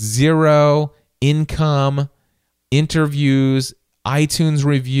 Inbox zero, income, interviews, iTunes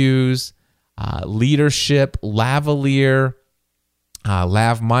reviews, leadership, lavalier,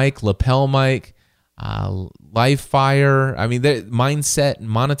 lav mic, lapel mic, live fire. I mean, mindset,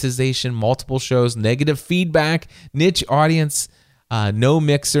 monetization, multiple shows, negative feedback, niche audience, no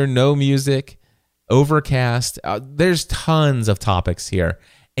mixer, no music, Overcast. There's tons of topics here.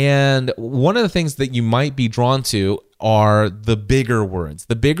 And one of the things that you might be drawn to are the bigger words.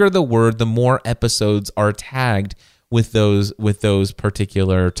 The bigger the word, the more episodes are tagged with those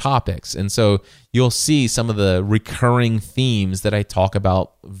particular topics. And so you'll see some of the recurring themes that I talk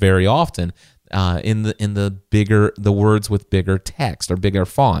about very often in the words with bigger text or bigger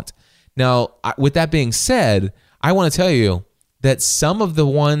font. Now, with that being said, I want to tell you that some of the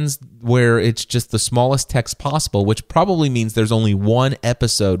ones where it's just the smallest text possible, which probably means there's only one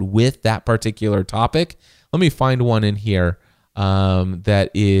episode with that particular topic. Let me find one in here that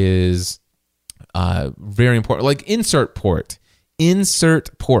is very important, like insert port.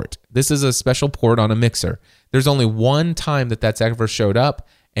 Insert port. This is a special port on a mixer. There's only one time that's ever showed up,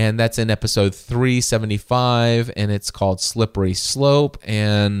 and that's in episode 375, and it's called Slippery Slope,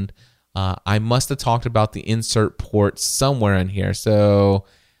 and I must have talked about the insert port somewhere in here. So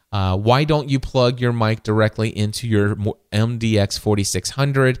why don't you plug your mic directly into your MDX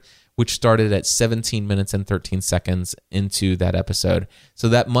 4600, which started at 17 minutes and 13 seconds into that episode. So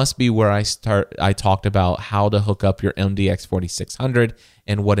that must be where I talked about how to hook up your MDX 4600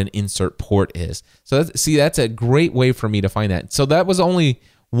 and what an insert port is. So that's a great way for me to find that. So that was only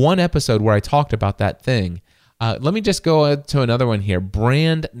one episode where I talked about that thing. Let me just go to another one here.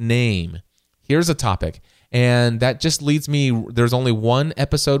 Brand name. Here's a topic. And that just leads me, there's only one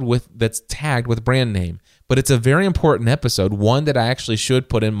episode that's tagged with brand name, but it's a very important episode, one that I actually should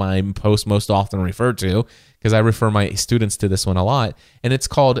put in my post most often referred to, because I refer my students to this one a lot, and it's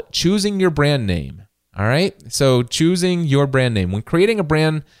called Choosing Your Brand Name. All right? So choosing your brand name. When creating a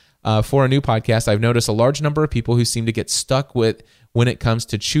brand for a new podcast, I've noticed a large number of people who seem to get stuck with when it comes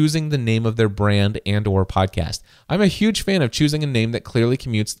to choosing the name of their brand and or podcast. I'm a huge fan of choosing a name that clearly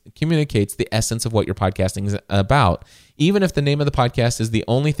communicates the essence of what your podcasting is about, even if the name of the podcast is the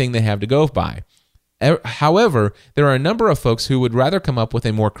only thing they have to go by. However, there are a number of folks who would rather come up with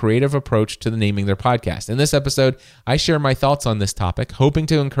a more creative approach to the naming their podcast. In this episode, I share my thoughts on this topic, hoping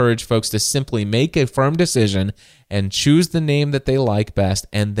to encourage folks to simply make a firm decision and choose the name that they like best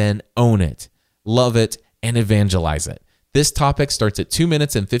and then own it, love it, and evangelize it. This topic starts at 2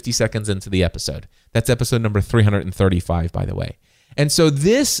 minutes and 50 seconds into the episode. That's episode number 335, by the way. And so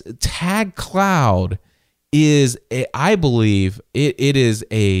this tag cloud is I believe it is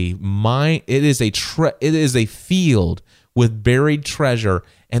a field with buried treasure,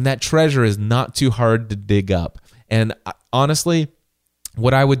 and that treasure is not too hard to dig up. And honestly,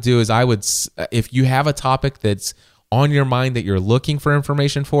 what I would do is if you have a topic that's on your mind that you're looking for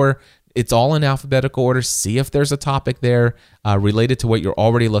information for, it's all in alphabetical order. See if there's a topic there related to what you're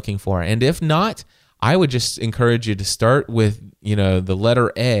already looking for. And if not, I would just encourage you to start with, the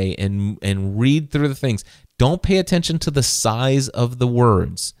letter A and read through the things. Don't pay attention to the size of the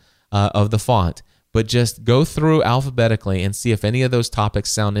words of the font, but just go through alphabetically and see if any of those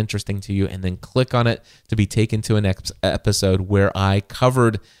topics sound interesting to you, and then click on it to be taken to an episode where I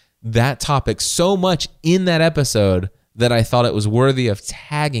covered that topic so much in that episode that I thought it was worthy of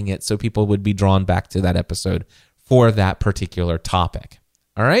tagging it so people would be drawn back to that episode for that particular topic.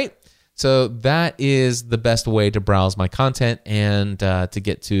 All right? So that is the best way to browse my content and to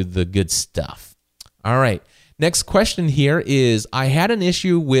get to the good stuff. All right. Next question here is, I had an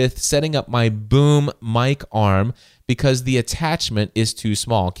issue with setting up my boom mic arm because the attachment is too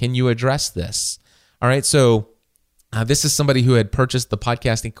small. Can you address this? All right. So this is somebody who had purchased the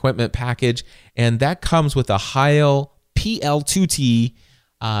podcast equipment package, and that comes with a Heil PL2T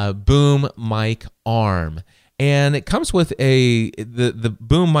boom mic arm. And it comes with the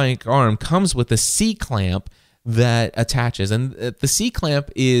boom mic arm comes with a C-clamp that attaches. And the C-clamp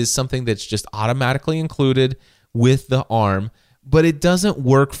is something that's just automatically included with the arm, but it doesn't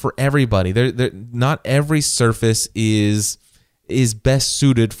work for everybody. Not every surface is best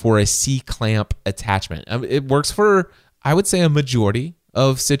suited for a C-clamp attachment. It works for, I would say, a majority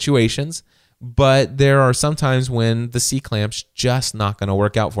of situations, but there are some times when the C-clamp's just not going to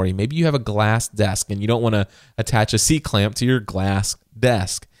work out for you. Maybe you have a glass desk and you don't want to attach a C-clamp to your glass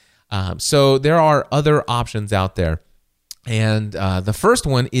desk. So there are other options out there. And the first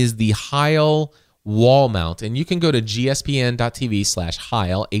one is the Heil wall mount. And you can go to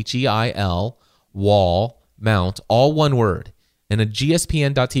gspn.tv/Heil, Heil, wall mount, all one word. And a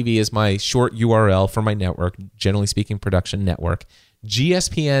gspn.tv is my short URL for my network, Generally Speaking Production Network.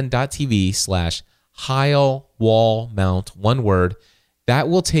 gspn.tv/Heil wall mount, one word. That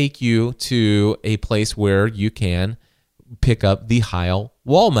will take you to a place where you can pick up the Heil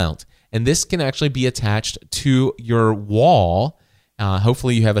wall mount. And this can actually be attached to your wall.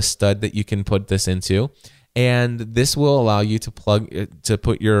 Hopefully you have a stud that you can put this into. And this will allow you to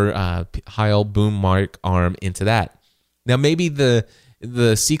put your Heil boom mic arm into that. Now, maybe the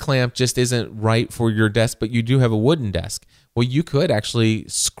C-clamp just isn't right for your desk, but you do have a wooden desk. Well, you could actually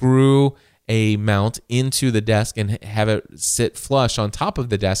screw a mount into the desk and have it sit flush on top of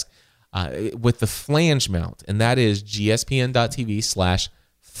the desk with the flange mount. And that is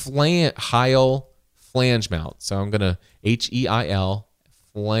gspn.tv/Heil flange mount. So I'm going to HEIL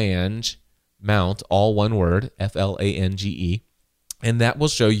flange mount, all one word, FLANGE. And that will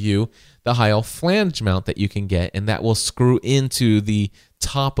show you the Heil flange mount that you can get, and that will screw into the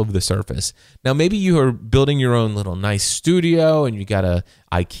top of the surface. Now, maybe you are building your own little nice studio and you got a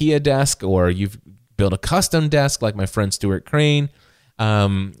IKEA desk, or you've built a custom desk like my friend Stuart Crane.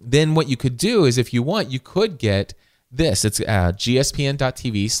 Then what you could do is, if you want, you could get this. It's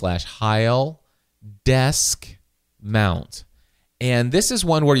gspn.tv/Heil desk mount. And this is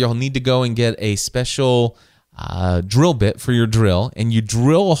one where you'll need to go and get a special drill bit for your drill, and you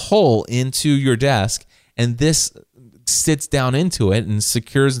drill a hole into your desk, and this sits down into it and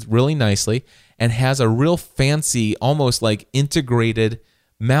secures really nicely and has a real fancy, almost like integrated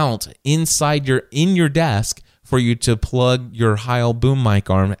mount inside your desk for you to plug your Heil boom mic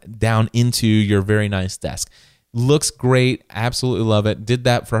arm down into your very nice desk. Looks great. Absolutely love it. Did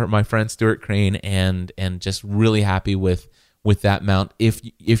that for my friend Stuart Crane, and just really happy with with that mount if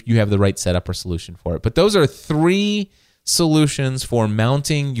you have the right setup or solution for it. But those are 3 solutions for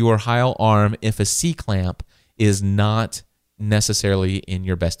mounting your Heil arm if a C-clamp is not necessarily in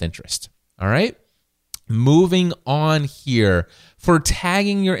your best interest. All right? Moving on here, for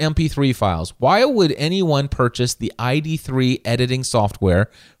tagging your MP3 files, why would anyone purchase the ID3 editing software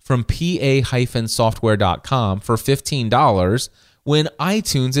from pa-software.com for $15 when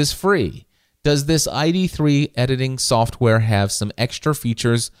iTunes is free? Does this ID3 editing software have some extra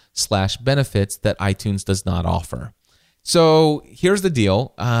features / benefits that iTunes does not offer? So here's the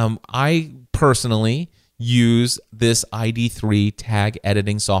deal. I personally use this ID3 tag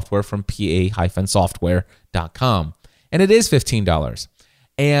editing software from pa-software.com, and it is $15.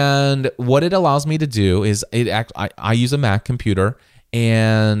 And what it allows me to do is I use a Mac computer,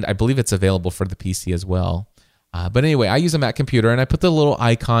 and I believe it's available for the PC as well. But anyway, I use a Mac computer, and I put the little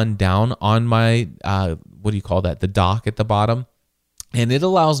icon down on my, the dock at the bottom. And it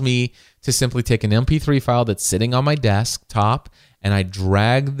allows me to simply take an MP3 file that's sitting on my desktop, and I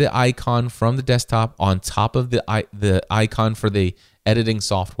drag the icon from the desktop on top of the icon for the editing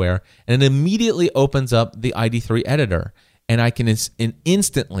software, and it immediately opens up the ID3 editor. And I can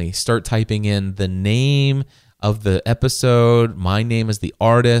instantly start typing in the name of the episode, my name is the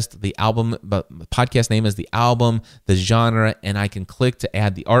artist, the album, podcast name is the album, the genre, and I can click to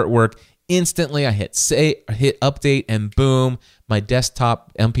add the artwork. Instantly, I hit update, and boom, my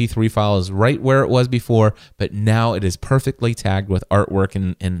desktop MP3 file is right where it was before, but now it is perfectly tagged with artwork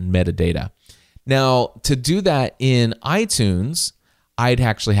and metadata. Now, to do that in iTunes, I'd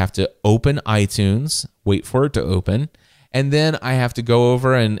actually have to open iTunes, wait for it to open, and then I have to go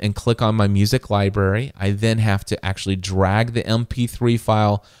over and click on my music library. I then have to actually drag the MP3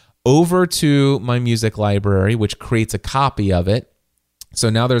 file over to my music library, which creates a copy of it. So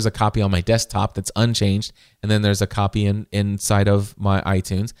now there's a copy on my desktop that's unchanged, and then there's a copy inside of my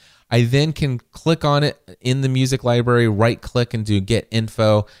iTunes. I then can click on it in the music library, right-click and do Get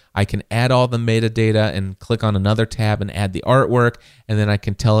Info. I can add all the metadata and click on another tab and add the artwork, and then I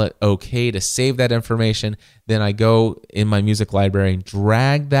can tell it okay to save that information. Then I go in my music library and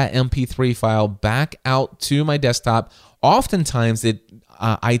drag that MP3 file back out to my desktop. Oftentimes,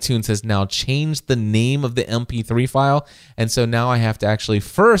 iTunes has now changed the name of the MP3 file, and so now I have to actually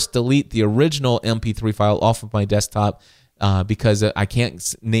first delete the original MP3 file off of my desktop because I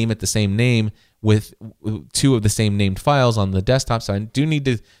can't name it the same name with 2 of the same named files on the desktop. So I do need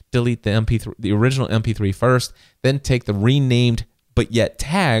to delete the original MP3 first, then take the renamed but yet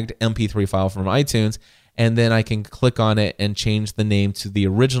tagged MP3 file from iTunes, and then I can click on it and change the name to the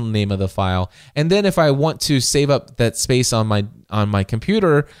original name of the file. And then if I want to save up that space on my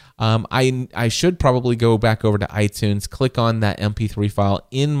computer, I should probably go back over to iTunes, click on that MP3 file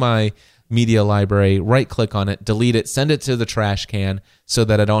in my media library, right-click on it, delete it, send it to the trash can so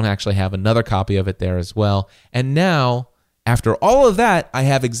that I don't actually have another copy of it there as well. And now, after all of that, I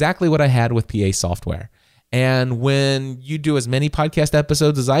have exactly what I had with PA software. And when you do as many podcast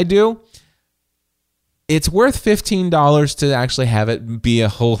episodes as I do, it's worth $15 to actually have it be a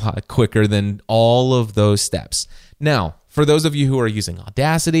whole lot quicker than all of those steps. Now, for those of you who are using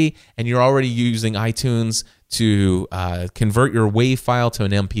Audacity and you're already using iTunes to convert your WAV file to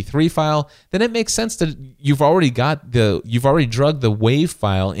an MP3 file, then it makes sense that you've already drugged the WAV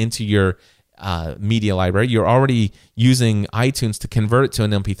file into your media library. You're already using iTunes to convert it to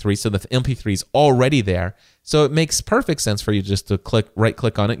an MP3, so the MP3 is already there. So it makes perfect sense for you just to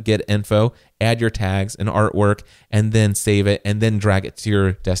right-click on it, get info, add your tags and artwork, and then save it, and then drag it to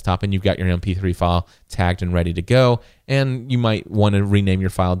your desktop, and you've got your MP3 file tagged and ready to go. And you might want to rename your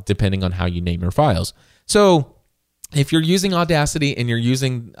file depending on how you name your files. So if you're using Audacity and you're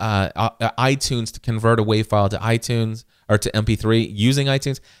using iTunes to convert a WAV file to iTunes or to MP3 using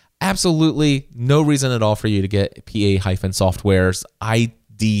iTunes, absolutely no reason at all for you to get PA-Software's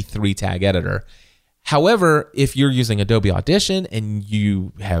ID3 tag editor. However, if you're using Adobe Audition and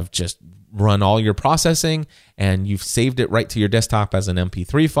you have just run all your processing and you've saved it right to your desktop as an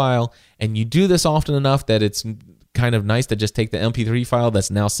MP3 file, and you do this often enough that it's kind of nice to just take the MP3 file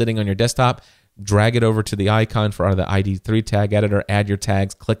that's now sitting on your desktop, drag it over to the icon for the ID3 tag editor, add your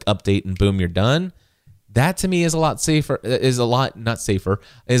tags, click update, and boom, you're done. That to me is a lot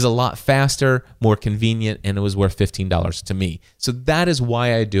faster, more convenient, and it was worth $15 to me. So that is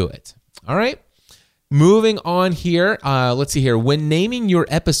why I do it. All right. Moving on here, let's see here. When naming your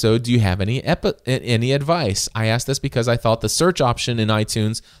episode, do you have any advice? I asked this because I thought the search option in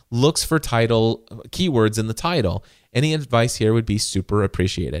iTunes looks for title keywords in the title. Any advice here would be super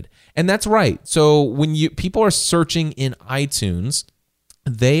appreciated. And that's right. So when people are searching in iTunes,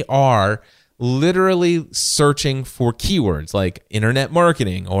 they are literally searching for keywords like internet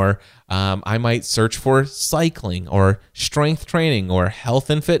marketing, or I might search for cycling or strength training or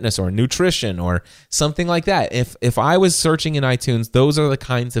health and fitness or nutrition or something like that. If I was searching in iTunes, those are the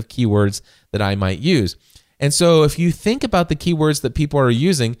kinds of keywords that I might use. And so if you think about the keywords that people are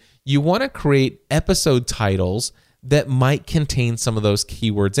using, you want to create episode titles that might contain some of those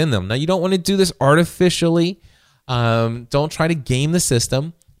keywords in them. Now, you don't want to do this artificially. Don't try to game the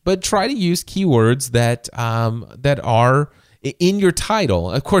system, but try to use keywords that are in your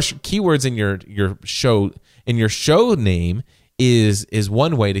title. Of course, keywords in your show name is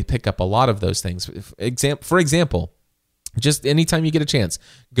one way to pick up a lot of those things. For example, just anytime you get a chance,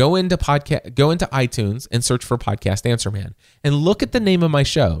 go into iTunes and search for Podcast Answer Man and look at the name of my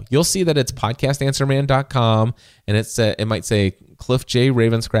show. You'll see that it's podcastanswerman.com, and it might say Cliff J.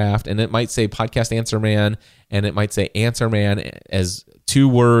 Ravenscraft, and it might say Podcast Answer Man, and it might say Answer Man as 2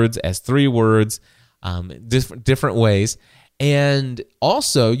 words, as 3 words, different ways. And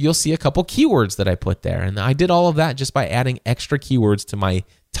also, you'll see a couple keywords that I put there. And I did all of that just by adding extra keywords to my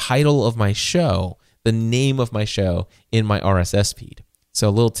title of my show, the name of my show in my RSS feed. So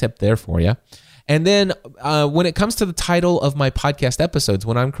a little tip there for you. And then when it comes to the title of my podcast episodes,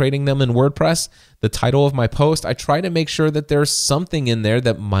 when I'm creating them in WordPress, the title of my post, I try to make sure that there's something in there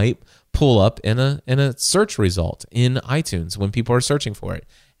that might pull up in a search result in iTunes when people are searching for it.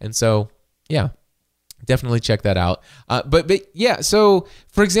 And so, yeah, definitely check that out. But yeah, so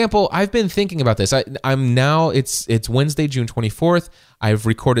for example, I've been thinking about this. I'm now, it's Wednesday, June 24th. I've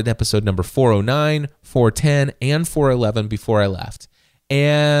recorded episode number 409, 410, and 411 before I left.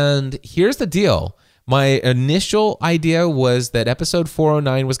 And here's the deal. My initial idea was that episode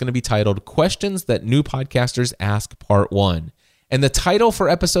 409 was going to be titled Questions That New Podcasters Ask Part 1. And the title for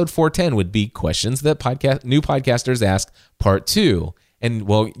episode 410 would be Questions That New Podcasters Ask Part 2. And,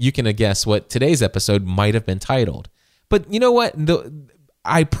 well, you can guess what today's episode might have been titled. But you know what?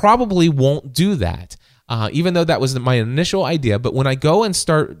 I probably won't do that, even though that was my initial idea. But when I go and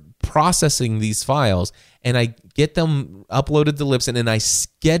start processing these files and I get them uploaded to Libsyn and I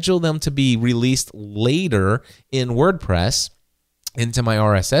schedule them to be released later in WordPress into my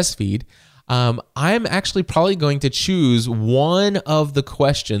RSS feed, I'm actually probably going to choose one of the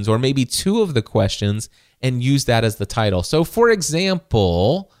questions or maybe 2 of the questions and use that as the title. So, for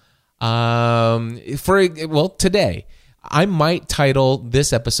example, today, I might title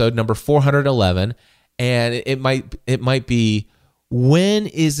this episode number 411, and it might be, when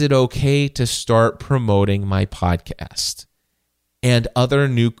is it okay to start promoting my podcast? And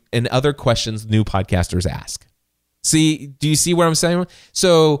other questions new podcasters ask. See, do you see where I'm saying?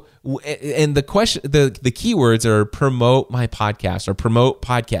 So, and the keywords are promote my podcast or promote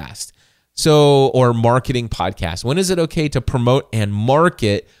podcast. So, or marketing podcast. When is it okay to promote and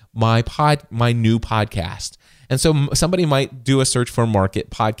market my new podcast? And so somebody might do a search for market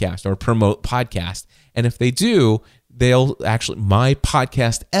podcast or promote podcast. And if they do, my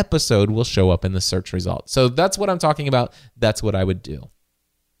podcast episode will show up in the search results. So that's what I'm talking about. That's what I would do.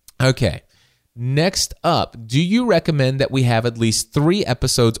 Okay. Next up, do you recommend that we have at least 3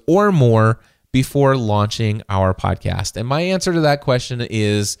 episodes or more before launching our podcast? And my answer to that question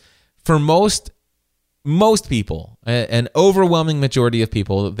is, for most people, an overwhelming majority of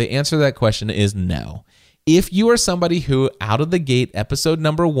people, the answer to that question is no. If you are somebody who, out of the gate, episode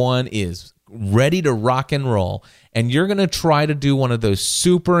number 1 is ready to rock and roll, and you're going to try to do one of those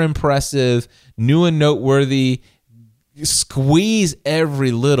super impressive, new and noteworthy, squeeze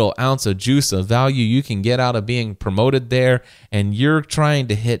every little ounce of juice of value you can get out of being promoted there, and you're trying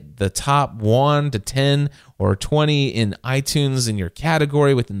to hit the top 1 to 10 or 20 in iTunes in your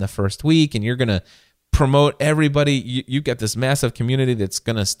category within the first week, and you're going to promote everybody. You got this massive community that's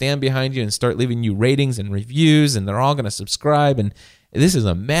going to stand behind you and start leaving you ratings and reviews, and they're all going to subscribe, and this is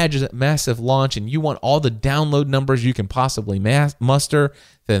a massive launch, and you want all the download numbers you can possibly muster.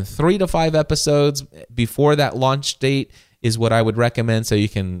 Then 3 to 5 episodes before that launch date is what I would recommend, so you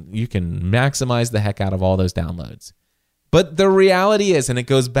can maximize the heck out of all those downloads. But the reality is, and it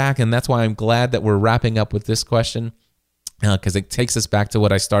goes back, and that's why I'm glad that we're wrapping up with this question, because it takes us back to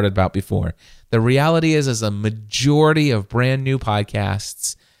what I started about before. The reality is a majority of brand new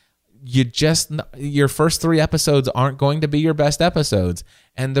podcasts, your first 3 episodes aren't going to be your best episodes.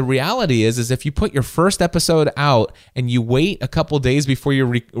 And the reality is if you put your first episode out and you wait a couple days before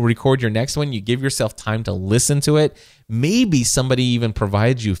you record your next one, you give yourself time to listen to it. Maybe somebody even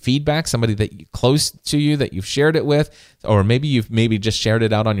provides you feedback, somebody that close to you that you've shared it with, or maybe you've just shared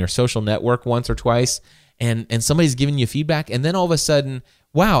it out on your social network once or twice, and somebody's giving you feedback, and then all of a sudden,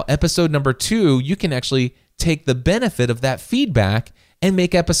 wow, episode number 2, you can actually take the benefit of that feedback and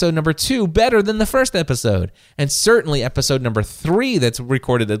make episode number 2 better than the first episode. And certainly episode number 3 that's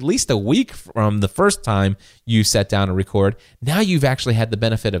recorded at least a week from the first time you sat down to record. Now you've actually had the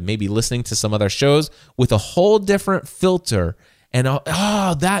benefit of maybe listening to some other shows with a whole different filter. And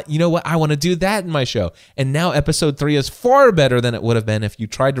that, you know what? I want to do that in my show. And now episode 3 is far better than it would have been if you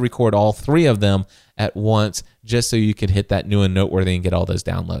tried to record all 3 of them at once, just so you could hit that new and noteworthy and get all those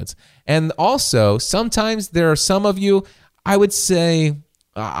downloads. And also, sometimes there are some of you, I would say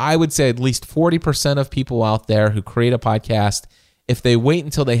at least 40% of people out there who create a podcast, if they wait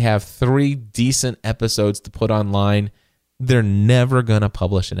until they have 3 decent episodes to put online, they're never going to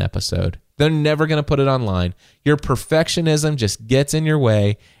publish an episode. They're never going to put it online. Your perfectionism just gets in your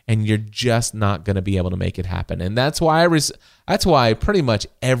way, and you're just not going to be able to make it happen. And that's why pretty much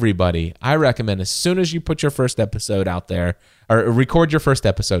everybody, I recommend as soon as you put your first episode out there, or record your first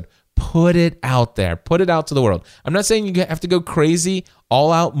episode, put it out there. Put it out to the world. I'm not saying you have to go crazy,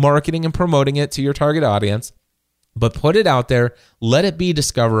 all out marketing and promoting it to your target audience, but put it out there, let it be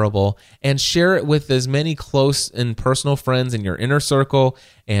discoverable, and share it with as many close and personal friends in your inner circle,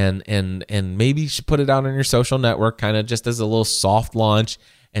 and maybe you should put it out on your social network, kind of just as a little soft launch,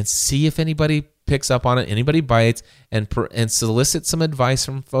 and see if anybody picks up on it, anybody bites, and solicit some advice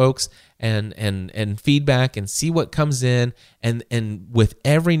from folks and feedback, and see what comes in, and with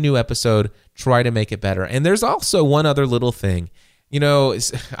every new episode, try to make it better. And there's also one other little thing. You know,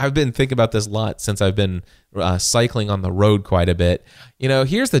 I've been thinking about this a lot since I've been cycling on the road quite a bit. You know,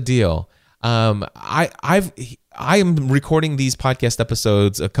 here's the deal. I am recording these podcast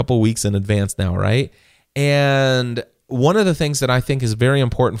episodes a couple weeks in advance now, right? And one of the things that I think is very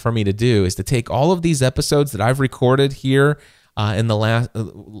important for me to do is to take all of these episodes that I've recorded here in the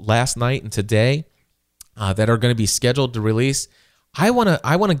last night and today that are going to be scheduled to release. I want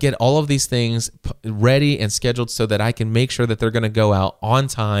to get all of these things ready and scheduled so that I can make sure that they're going to go out on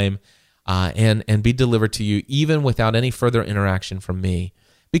time and be delivered to you even without any further interaction from me.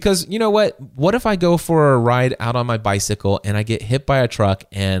 Because you know what? What if I go for a ride out on my bicycle and I get hit by a truck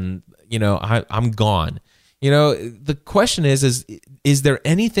and, you know, I'm gone? You know, the question is there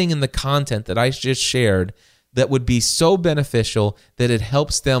anything in the content that I just shared that would be so beneficial that it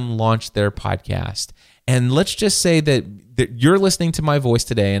helps them launch their podcast? And let's just say that you're listening to my voice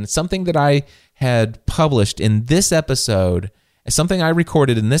today, and it's something that I had published in this episode, something I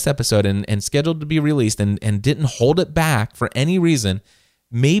recorded in this episode and scheduled to be released and didn't hold it back for any reason.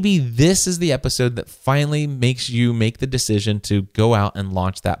 Maybe this is the episode that finally makes you make the decision to go out and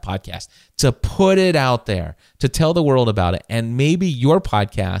launch that podcast, to put it out there, to tell the world about it. And maybe your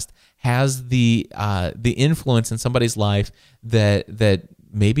podcast has the influence in somebody's life that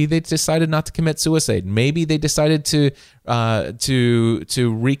maybe they decided not to commit suicide. Maybe they decided to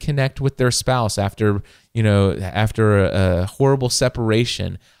reconnect with their spouse after a horrible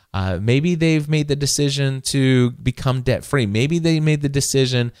separation. Maybe they've made the decision to become debt-free. Maybe they made the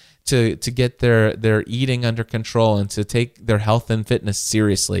decision to get their eating under control and to take their health and fitness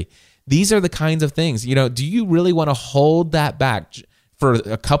seriously. These are the kinds of things. You know, do you really want to hold that back for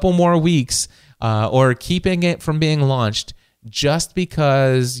a couple more weeks or keeping it from being launched just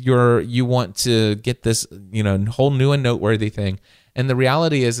because you want to get this, you know, whole new and noteworthy thing? And the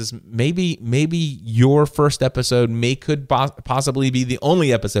reality is maybe your first episode could possibly be the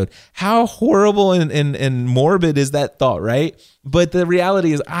only episode. How horrible and morbid is that thought, right? But the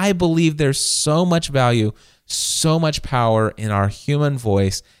reality is I believe there's so much value, so much power in our human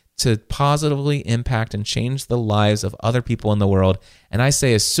voice to positively impact and change the lives of other people in the world. And I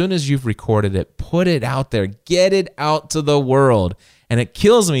say, as soon as you've recorded it, put it out there, get it out to the world. And it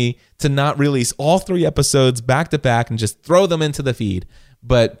kills me to not release all 3 episodes back to back and just throw them into the feed.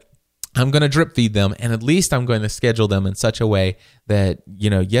 But I'm going to drip feed them, and at least I'm going to schedule them in such a way that,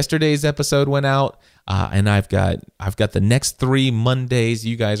 you know, yesterday's episode went out, and I've got the next 3 Mondays.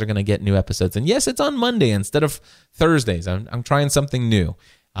 You guys are going to get new episodes. And yes, it's on Monday instead of Thursdays. I'm trying something new.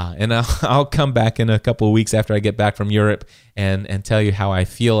 And I'll come back in a couple of weeks after I get back from Europe and tell you how I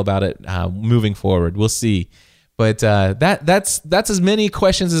feel about it moving forward. We'll see. But that's as many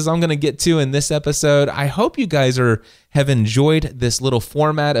questions as I'm going to get to in this episode. I hope you guys have enjoyed this little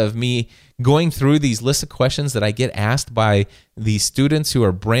format of me going through these lists of questions that I get asked by the students who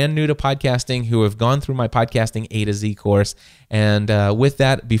are brand new to podcasting, who have gone through my Podcasting A to Z course. And with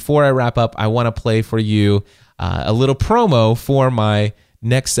that, before I wrap up, I want to play for you a little promo for my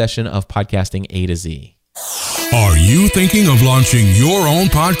next session of Podcasting A to Z. Are you thinking of launching your own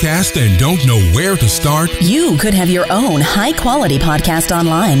podcast and don't know where to start? You could have your own high-quality podcast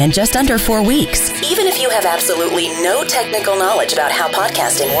online in just under 4 weeks, even if you have absolutely no technical knowledge about how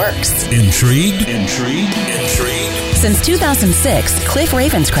podcasting works. Intrigued? Since 2006, Cliff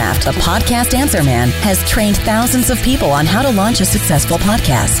Ravenscraft, the podcast answer man, has trained thousands of people on how to launch a successful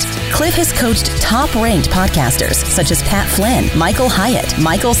podcast. Cliff has coached top-ranked podcasters such as Pat Flynn, Michael Hyatt,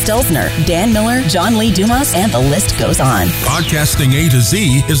 Michael Stelzner, Dan Miller, John Lee Dumas, and the list goes on. Podcasting A to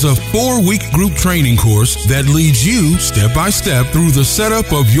Z is a 4-week group training course that leads you step by step through the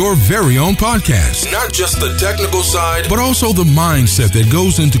setup of your very own podcast. Not just the technical side, but also the mindset that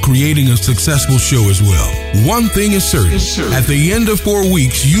goes into creating a successful show as well. One thing is certain. At the end of 4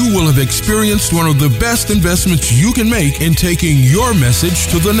 weeks, you will have experienced one of the best investments you can make in taking your message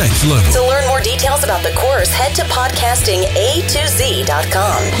to the next level. To learn more details about the course, head to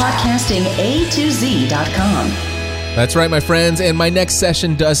podcastinga2z.com. Podcastinga2z.com. That's right, my friends. And my next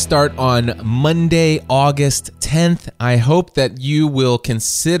session does start on Monday, August 10th. I hope that you will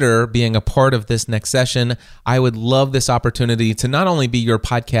consider being a part of this next session. I would love this opportunity to not only be your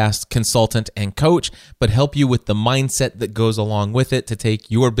podcast consultant and coach, but help you with the mindset that goes along with it to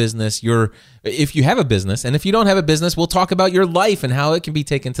take your business, if you have a business, and if you don't have a business, we'll talk about your life and how it can be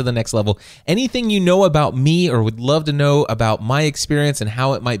taken to the next level. Anything you know about me or would love to know about my experience and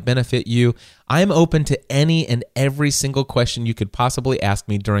how it might benefit you, I'm open to any and every single question you could possibly ask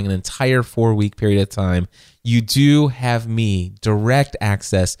me during an entire 4-week period of time. You do have me, direct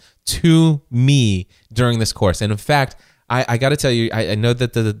access to me during this course. And in fact, I got to tell you, I know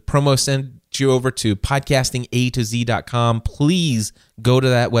that the promo sent you over to podcastinga2z.com. Please go to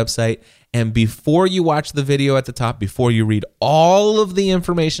that website. And before you watch the video at the top, before you read all of the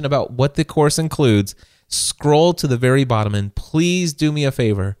information about what the course includes, scroll to the very bottom and please do me a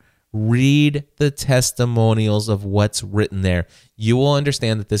favor. Read the testimonials of what's written there. You will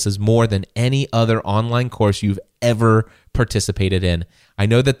understand that this is more than any other online course you've ever participated in. I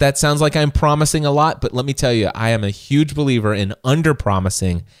know that sounds like I'm promising a lot, but let me tell you, I am a huge believer in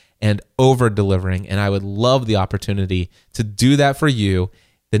under-promising and over-delivering, and I would love the opportunity to do that for you.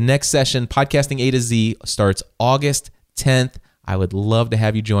 The next session, Podcasting A to Z, starts August 10th. I would love to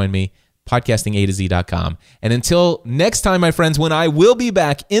have you join me. podcastinga2z.com. And until next time, my friends, when I will be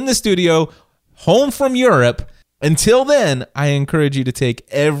back in the studio, home from Europe, until then, I encourage you to take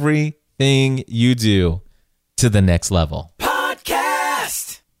everything you do to the next level.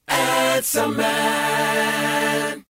 Podcast Answer Man.